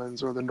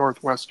Marylands or the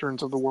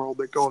Northwesterns of the world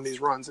that go on these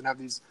runs and have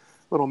these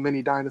little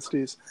mini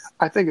dynasties,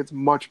 I think it's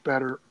much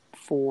better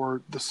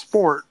for the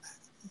sport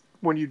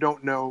when you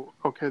don't know,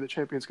 okay, the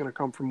champion's going to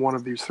come from one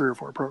of these 3 or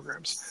 4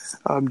 programs.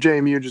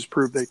 JMU just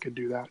proved they could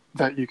do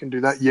that you can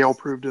do that. Yale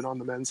proved it on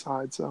the men's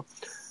side. So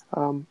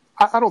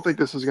I don't think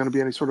this is going to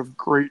be any sort of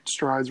great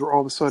strides where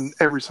all of a sudden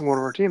every single one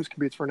of our teams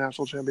competes for a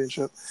national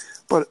championship.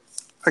 But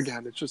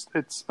again,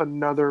 it's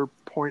another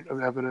point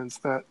of evidence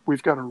that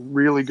we've got a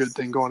really good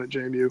thing going at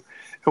JMU,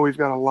 and we've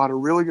got a lot of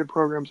really good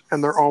programs,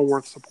 and they're all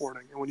worth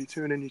supporting. And when you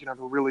tune in, you can have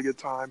a really good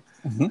time,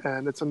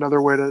 and it's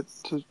another way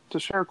to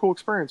share a cool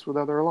experience with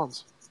other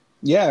alums.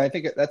 Yeah, I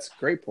think that's a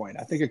great point.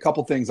 I think a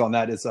couple things on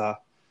that is,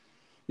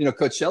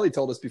 Coach Shelley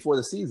told us before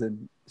the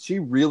season, she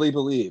really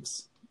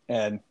believes,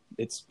 and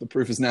the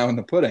proof is now in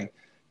the pudding,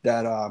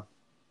 that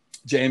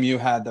JMU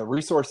had the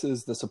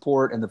resources, the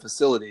support, and the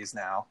facilities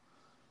now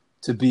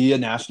to be a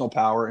national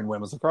power in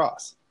women's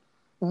lacrosse.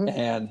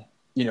 And,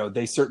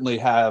 they certainly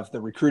have the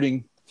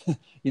recruiting,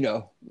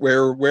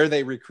 where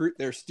they recruit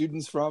their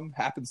students from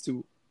happens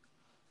to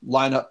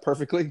line up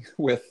perfectly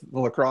with the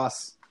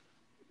lacrosse,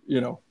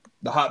 the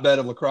hotbed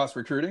of lacrosse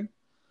recruiting.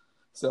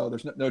 So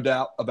there's no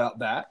doubt about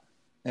that.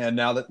 And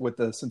now that with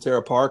the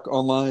Centera Park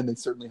online, they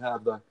certainly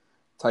have the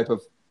type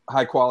of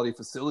high quality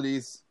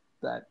facilities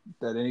that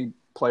any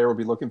player will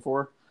be looking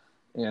for.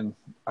 And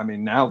I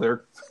mean, now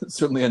they're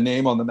certainly a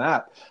name on the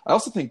map. I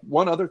also think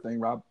one other thing,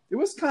 Rob, it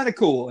was kind of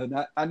cool.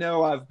 And I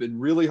know I've been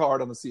really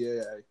hard on the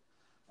CAA.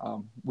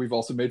 We've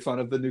also made fun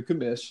of the new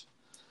commish,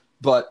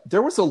 but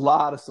there was a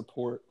lot of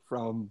support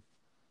from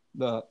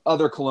the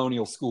other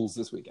Colonial schools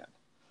this weekend.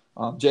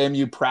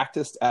 JMU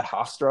practiced at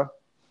Hofstra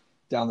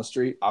down the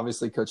street.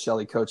 Obviously, Coach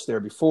Shelley coached there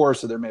before,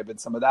 so there may have been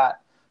some of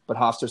that. But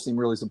Hofstra seemed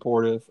really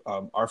supportive.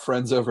 Our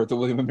friends over at the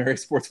William & Mary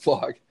Sports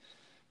Blog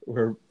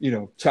were,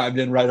 chimed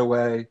in right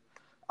away.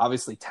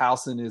 Obviously,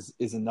 Towson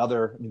is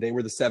another. I mean, they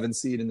were the 7th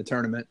seed in the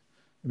tournament.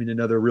 I mean,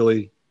 another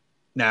really,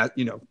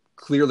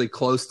 clearly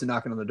close to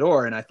knocking on the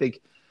door. And I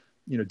think,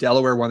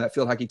 Delaware won that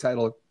field hockey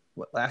title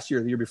last year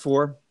or the year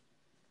before.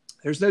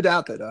 There's no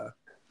doubt that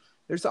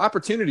there's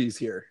opportunities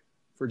here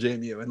for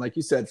JMU. And like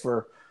you said,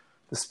 for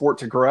the sport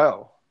to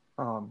grow.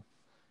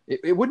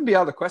 It wouldn't be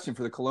out of the question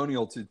for the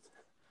Colonial to,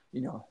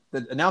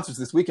 the announcers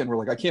this weekend were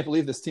like, I can't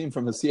believe this team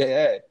from the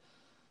CAA.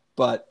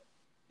 But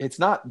it's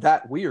not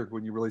that weird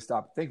when you really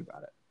stop and think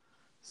about it.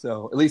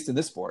 So at least in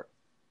this sport.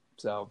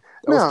 So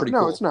that was pretty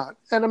cool. No, it's not.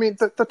 And I mean,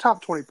 the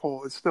top 20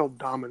 poll is still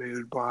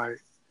dominated by,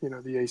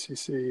 the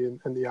ACC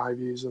and the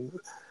Ivies. And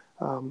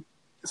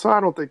so I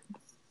don't think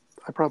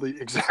I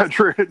probably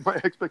exaggerated my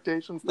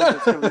expectations. Thinking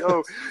it's going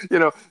to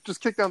be,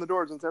 just kick down the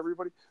doors and it's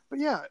everybody. But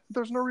yeah,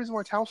 there's no reason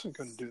why Towson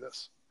couldn't do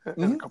this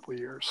in a couple of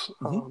years.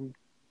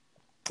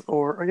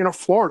 Or,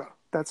 Florida.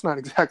 That's not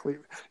exactly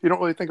 – you don't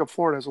really think of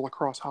Florida as a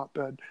lacrosse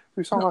hotbed.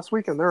 We saw last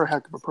weekend they're a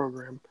heck of a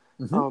program.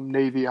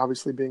 Navy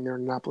obviously being there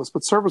in Annapolis.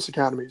 But service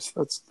academies,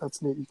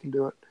 that's neat. You can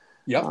do it.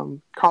 Yep.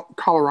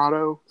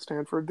 Colorado,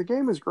 Stanford. The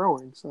game is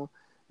growing. So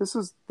this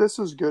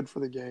is good for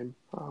the game.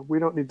 We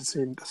don't need to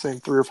see the same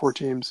 3 or 4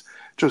 teams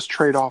just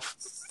trade off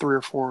 3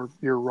 or 4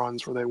 year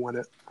runs where they win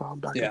it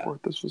back and forth.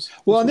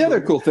 And the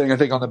other cool thing I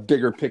think on the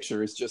bigger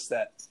picture is just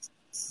that,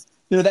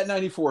 that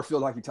 94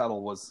 field hockey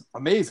title was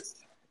amazing.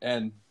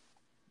 And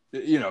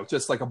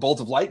just like a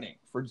bolt of lightning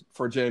for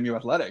JMU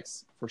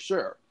athletics, for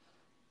sure.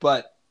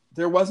 But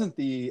there wasn't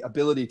the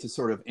ability to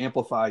sort of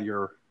amplify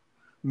your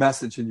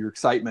message and your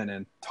excitement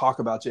and talk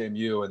about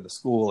JMU and the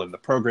school and the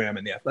program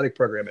and the athletic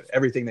program and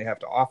everything they have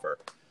to offer.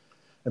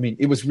 I mean,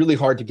 it was really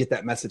hard to get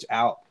that message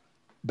out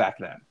back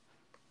then.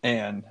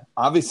 And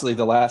obviously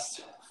the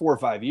last 4 or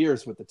 5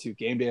 years with the 2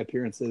 game day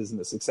appearances and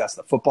the success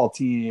of the football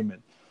team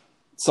and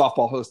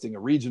softball hosting a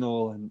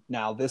regional and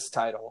now this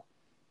title,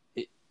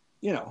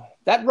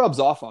 that rubs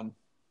off on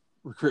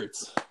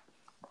recruits,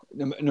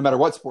 no matter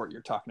what sport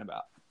you're talking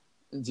about.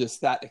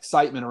 Just that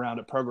excitement around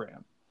a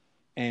program.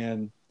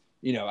 And,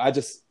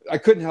 I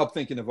couldn't help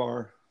thinking of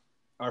our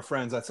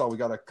friends. I saw we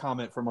got a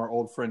comment from our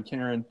old friend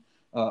Karen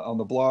on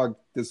the blog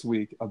this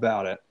week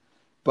about it.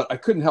 But I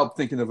couldn't help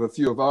thinking of a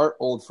few of our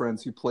old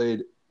friends who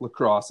played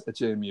lacrosse at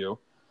JMU.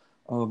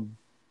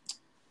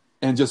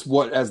 And just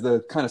as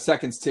the kind of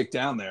seconds tick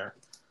down there,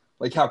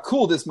 like how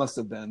cool this must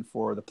have been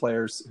for the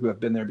players who have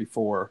been there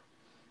before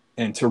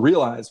and to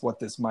realize what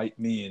this might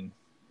mean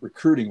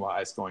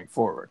recruiting-wise going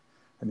forward.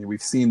 I mean,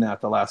 we've seen that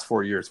the last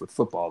 4 years with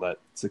football, that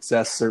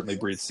success certainly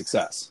breeds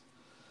success.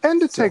 And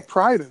to take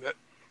pride in it.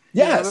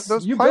 Yes,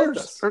 those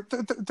players,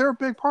 they're a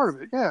big part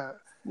of it, yeah.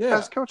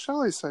 As Coach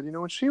Shelley said,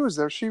 when she was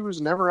there, she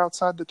was never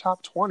outside the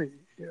top 20.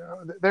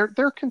 They're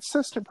a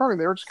consistent program.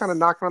 They were just kind of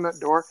knocking on that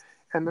door,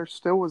 and there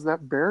still was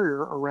that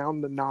barrier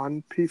around the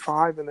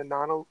non-P5 and the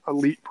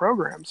non-elite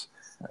programs.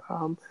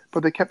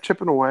 But they kept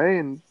chipping away,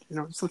 and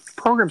it's the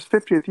program's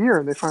 50th year,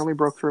 and they finally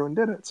broke through and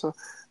did it. So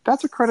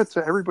that's a credit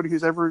to everybody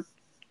who's ever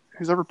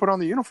put on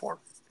the uniform.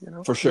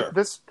 For sure.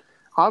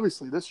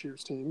 Obviously this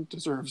year's team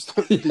deserves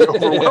the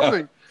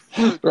overwhelming.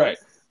 Right.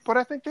 But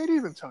I think they'd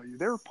even tell you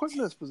they were put in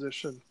this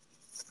position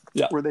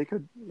where they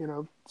could,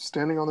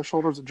 standing on the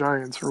shoulders of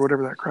giants or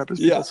whatever that crap is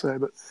people say.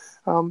 But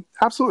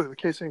absolutely, the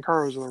Casey and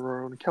Carros of the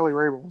road, and Kelly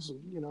Rabels,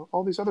 and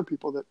all these other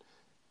people that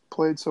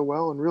played so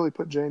well and really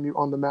put JMU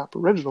on the map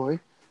originally.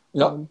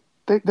 Yep.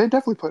 They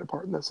definitely played a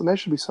part in this, and they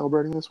should be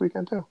celebrating this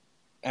weekend too.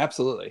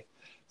 Absolutely.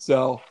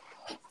 So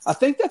I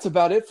think that's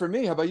about it for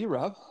me. How about you,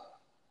 Rob?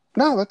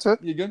 No, that's it.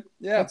 You good?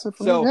 Yeah. That's it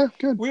for me. Yeah,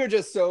 good. We are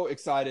just so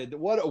excited.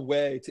 What a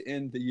way to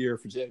end the year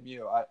for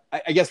JMU.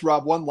 I guess,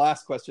 Rob, one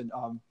last question.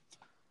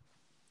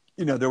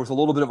 there was a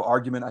little bit of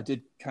argument. I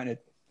did kind of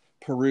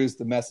peruse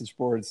the message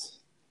boards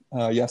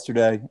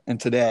yesterday and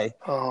today.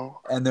 Oh,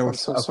 and there I'm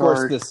was, so of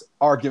sorry. course, this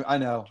argument. I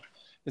know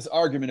this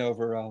argument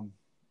over,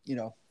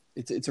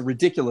 it's a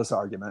ridiculous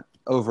argument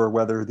over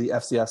whether the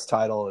FCS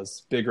title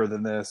is bigger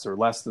than this or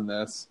less than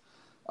this.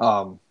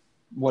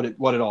 What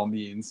it all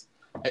means.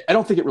 I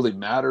don't think it really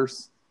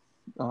matters.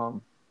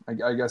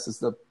 I guess is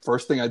the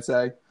first thing I'd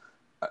say.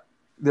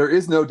 There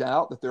is no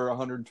doubt that there are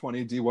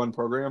 120 D1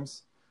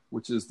 programs,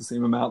 which is the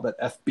same amount that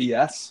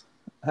FBS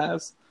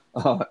has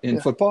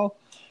in football.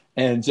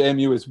 And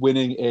JMU is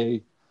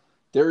winning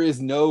there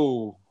is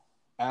no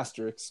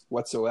asterisk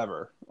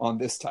whatsoever on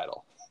this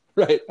title,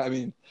 right? I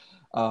mean,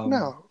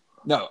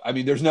 No. I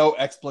mean, there's no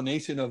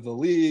explanation of the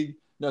league.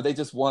 No, they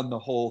just won the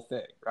whole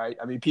thing, right?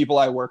 I mean, people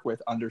I work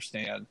with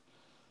understand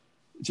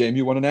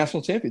JMU won a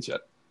national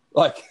championship.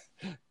 Like,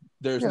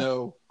 there's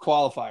no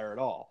qualifier at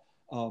all.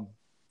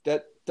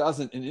 That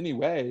doesn't in any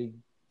way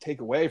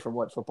take away from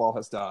what football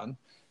has done.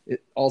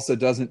 It also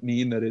doesn't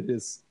mean that it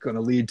is going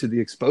to lead to the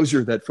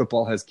exposure that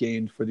football has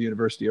gained for the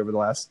university over the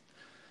last,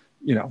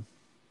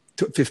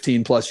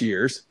 15 plus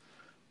years.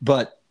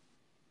 But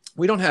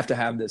we don't have to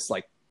have this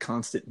like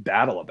constant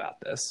battle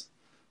about this.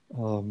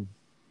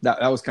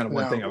 That was kind of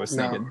one thing I was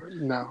thinking.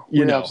 No,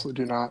 we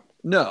absolutely do not.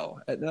 No,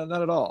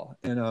 not at all.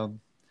 And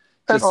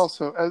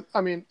also,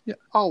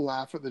 I'll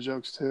laugh at the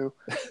jokes too.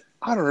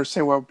 I don't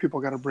understand why people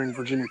got to bring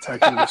Virginia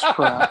Tech into this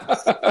crap.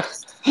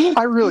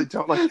 I really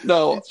don't.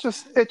 No,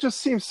 it just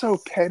seems so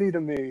petty to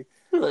me.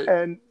 Right.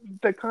 And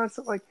the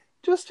constant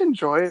just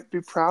enjoy it. Be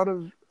proud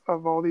of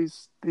all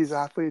these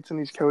athletes and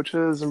these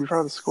coaches, and be proud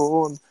of the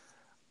school. And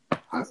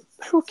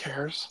who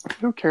cares?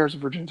 Who cares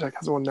if Virginia Tech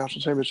has won a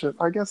national championship?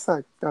 I guess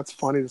that's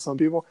funny to some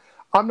people.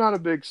 I'm not a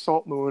big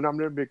salt in the wound. I'm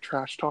not a big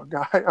trash talk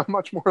guy. I'm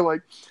much more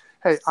like,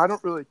 hey, I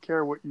don't really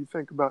care what you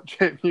think about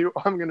JMU.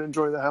 I'm going to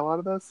enjoy the hell out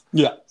of this.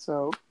 Yeah.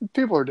 So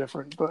people are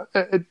different, but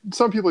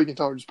some people you can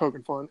tell are just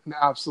poking fun and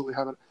absolutely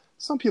have it.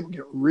 Some people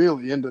get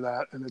really into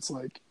that, and it's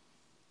like,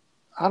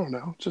 I don't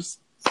know, just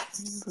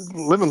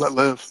live and let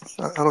live.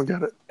 I don't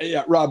get it.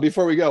 Yeah, Rob.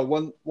 Before we go,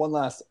 one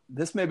last.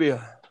 This may be I'm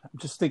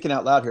just thinking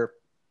out loud here.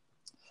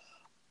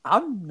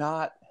 I'm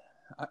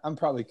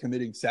probably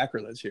committing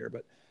sacrilege here,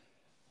 but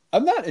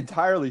I'm not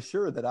entirely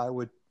sure that I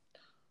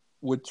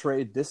would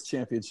trade this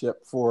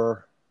championship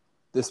for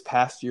this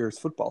past year's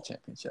football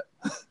championship.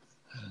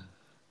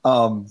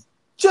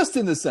 Just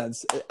in the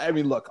sense, I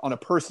mean, look, on a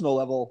personal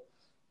level,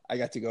 I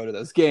got to go to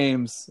those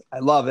games. I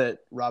love it.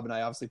 Rob and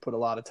I obviously put a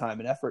lot of time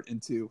and effort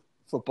into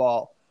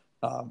football.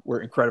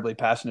 We're incredibly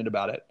passionate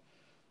about it.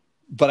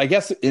 But I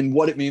guess in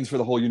what it means for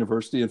the whole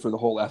university and for the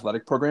whole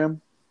athletic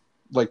program,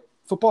 like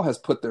football has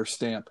put their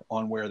stamp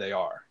on where they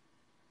are.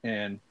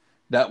 And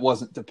that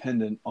wasn't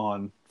dependent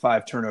on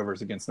 5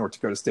 turnovers against North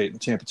Dakota State in the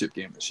championship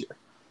game this year.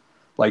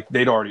 Like,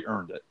 they'd already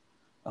earned it.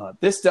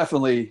 This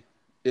definitely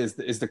is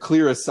the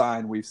clearest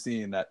sign we've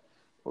seen that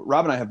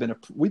Rob and I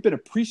we've been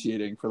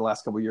appreciating for the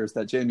last couple of years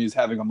that JMU is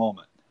having a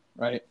moment,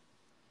 right?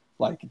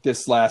 Like,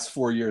 this last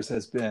 4 years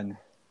has been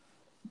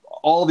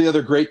all the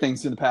other great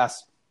things in the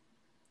past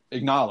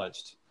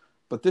acknowledged,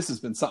 but this has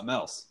been something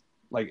else.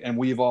 Like, and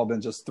we've all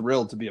been just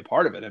thrilled to be a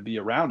part of it and be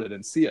around it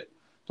and see it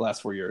the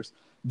last 4 years.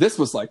 This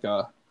was like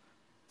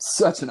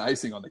such an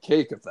icing on the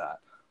cake of that.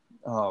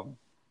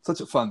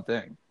 Such a fun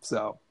thing.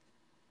 So,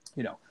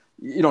 you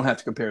don't have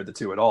to compare the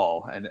two at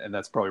all. And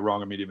that's probably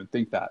wrong of me to even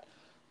think that.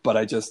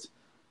 But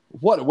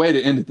what a way to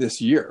end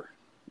this year.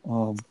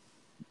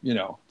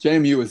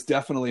 JMU is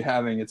definitely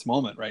having its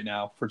moment right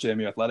now for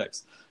JMU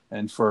athletics.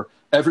 And for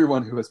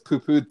everyone who has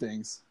poo-pooed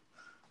things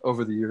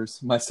over the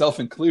years, myself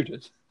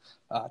included,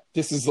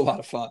 this is a lot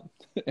of fun.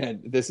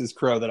 And this is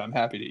crow that I'm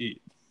happy to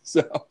eat.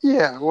 So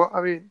yeah, well,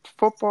 I mean,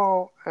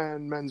 football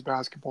and men's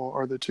basketball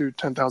are the two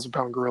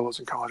 10,000-pound gorillas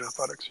in college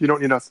athletics. You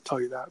don't need us to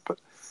tell you that, but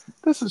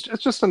it's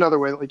just another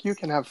way. Like, you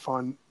can have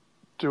fun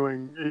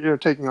doing,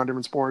 taking on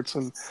different sports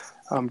and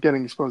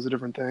getting exposed to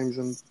different things,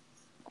 and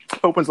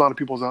opens a lot of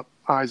people's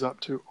eyes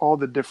up to all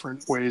the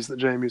different ways that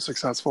JMU is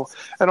successful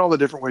and all the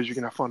different ways you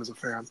can have fun as a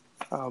fan.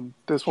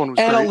 This one was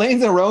Anna great.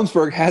 Lanes in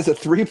Roansburg has a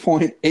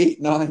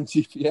 3.89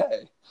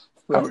 GPA.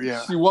 Oh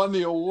yeah, she won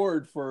the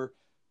award for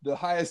the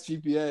highest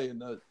GPA in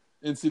the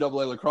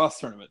NCAA lacrosse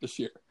tournament this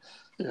year.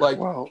 Yeah,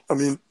 well, I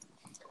mean,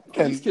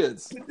 these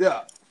kids,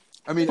 yeah.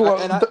 I mean,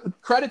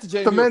 credit to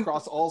JMU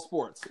across all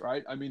sports,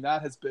 right? I mean,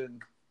 that has been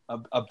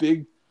a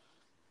big,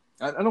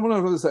 I don't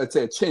know if I'd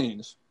say a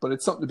change, but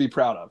it's something to be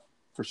proud of,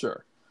 for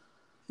sure.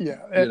 Yeah,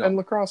 and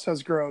lacrosse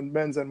has grown,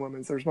 men's and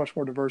women's. There's much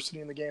more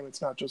diversity in the game.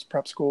 It's not just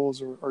prep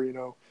schools or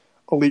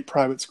elite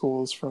private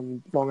schools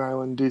from Long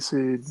Island,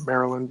 D.C.,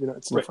 Maryland.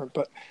 It's different,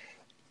 right.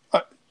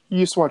 But you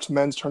used to watch the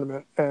men's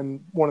tournament,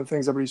 and one of the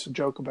things everybody used to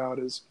joke about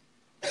is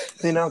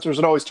the announcers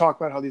would always talk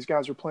about how these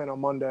guys are playing on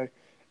Monday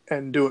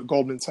and do it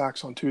Goldman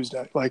Sachs on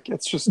Tuesday. Like,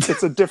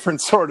 it's a different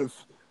sort of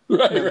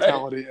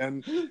mentality.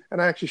 Right. And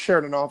I actually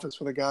shared an office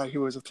with a guy who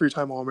was a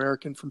 3-time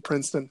All-American from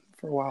Princeton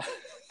for a while.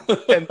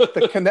 And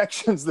the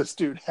connections this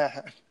dude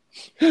had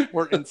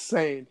were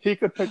insane. He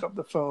could pick up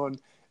the phone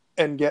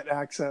and get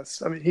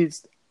access. I mean,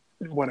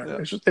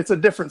 whatever. Yeah. It's a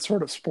different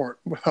sort of sport.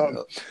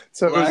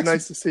 So it was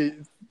nice to see.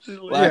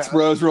 Lax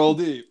Bros roll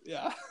deep.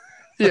 Yeah.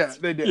 Yeah,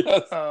 they did.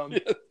 Yes.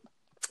 Yes.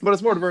 But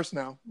it's more diverse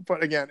now.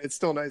 But again, it's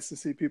still nice to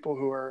see people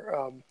who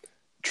are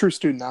true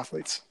student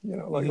athletes,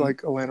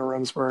 like Atlanta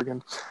Remsburg,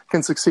 and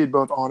can succeed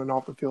both on and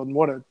off the field. And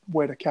what a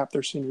way to cap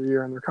their senior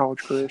year in their college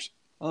careers.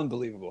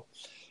 Unbelievable.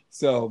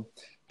 So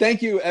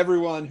thank you,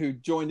 everyone who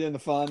joined in the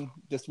fun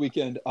this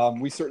weekend.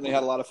 We certainly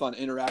had a lot of fun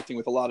interacting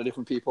with a lot of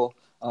different people,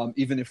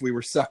 even if we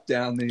were sucked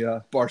down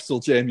the Barstool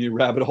JMU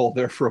rabbit hole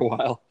there for a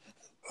while.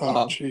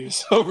 Oh,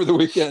 jeez. Over the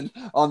weekend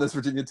on this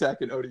Virginia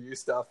Tech and ODU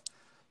stuff.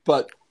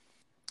 But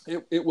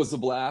it was a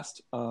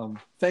blast.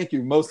 Thank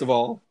you, most of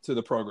all, to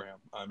the program.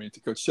 I mean, to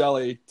Coach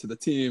Shelley, to the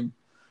team.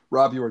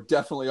 Rob, you are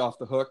definitely off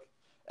the hook.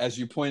 As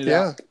you pointed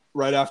out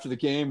right after the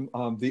game,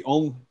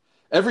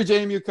 every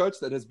JMU coach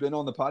that has been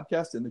on the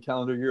podcast in the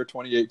calendar year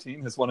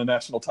 2018 has won a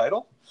national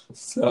title.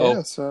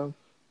 So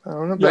I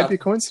don't know. Might be a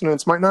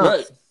coincidence. Might not.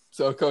 Right.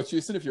 So, Coach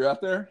Houston, if you're out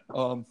there,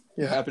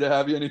 happy to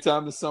have you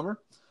anytime this summer.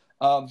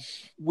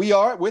 We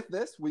are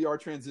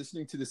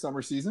transitioning to the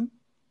summer season.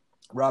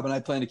 Rob and I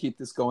plan to keep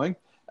this going.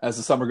 As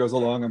the summer goes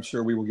along, I'm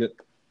sure we will get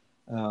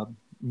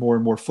more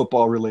and more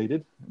football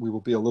related. We will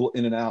be a little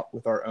in and out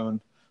with our own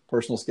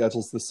personal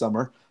schedules this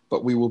summer,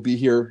 but we will be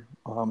here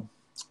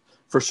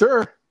for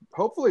sure.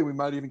 Hopefully we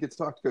might even get to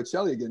talk to Coach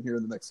Shelley again here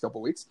in the next couple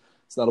of weeks.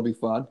 So that'll be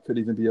fun. Could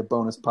even be a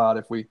bonus pod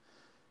if we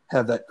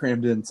have that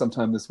crammed in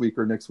sometime this week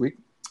or next week.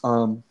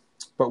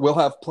 But we'll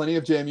have plenty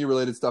of JMU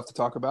related stuff to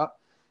talk about.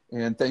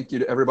 And thank you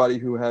to everybody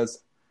who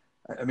has,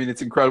 I mean,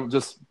 it's incredible.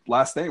 Just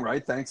last thing,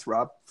 right? Thanks,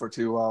 Rob,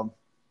 to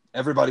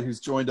everybody who's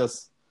joined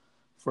us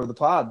for the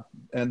pod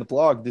and the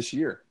blog this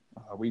year.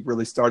 We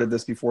really started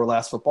this before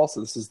last football, so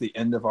this is the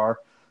end of our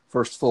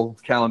first full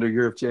calendar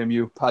year of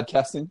JMU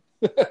podcasting.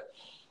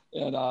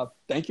 And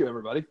thank you,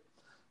 everybody.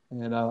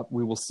 And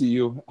we will see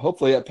you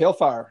hopefully at Pale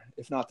Fire,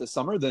 if not this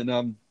summer,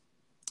 then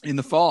in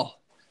the fall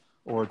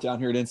or down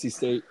here at NC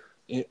State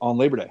on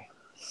Labor Day.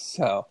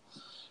 So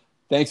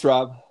thanks,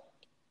 Rob.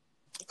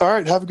 All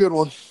right. Have a good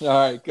one. All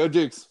right. Go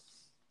Dukes.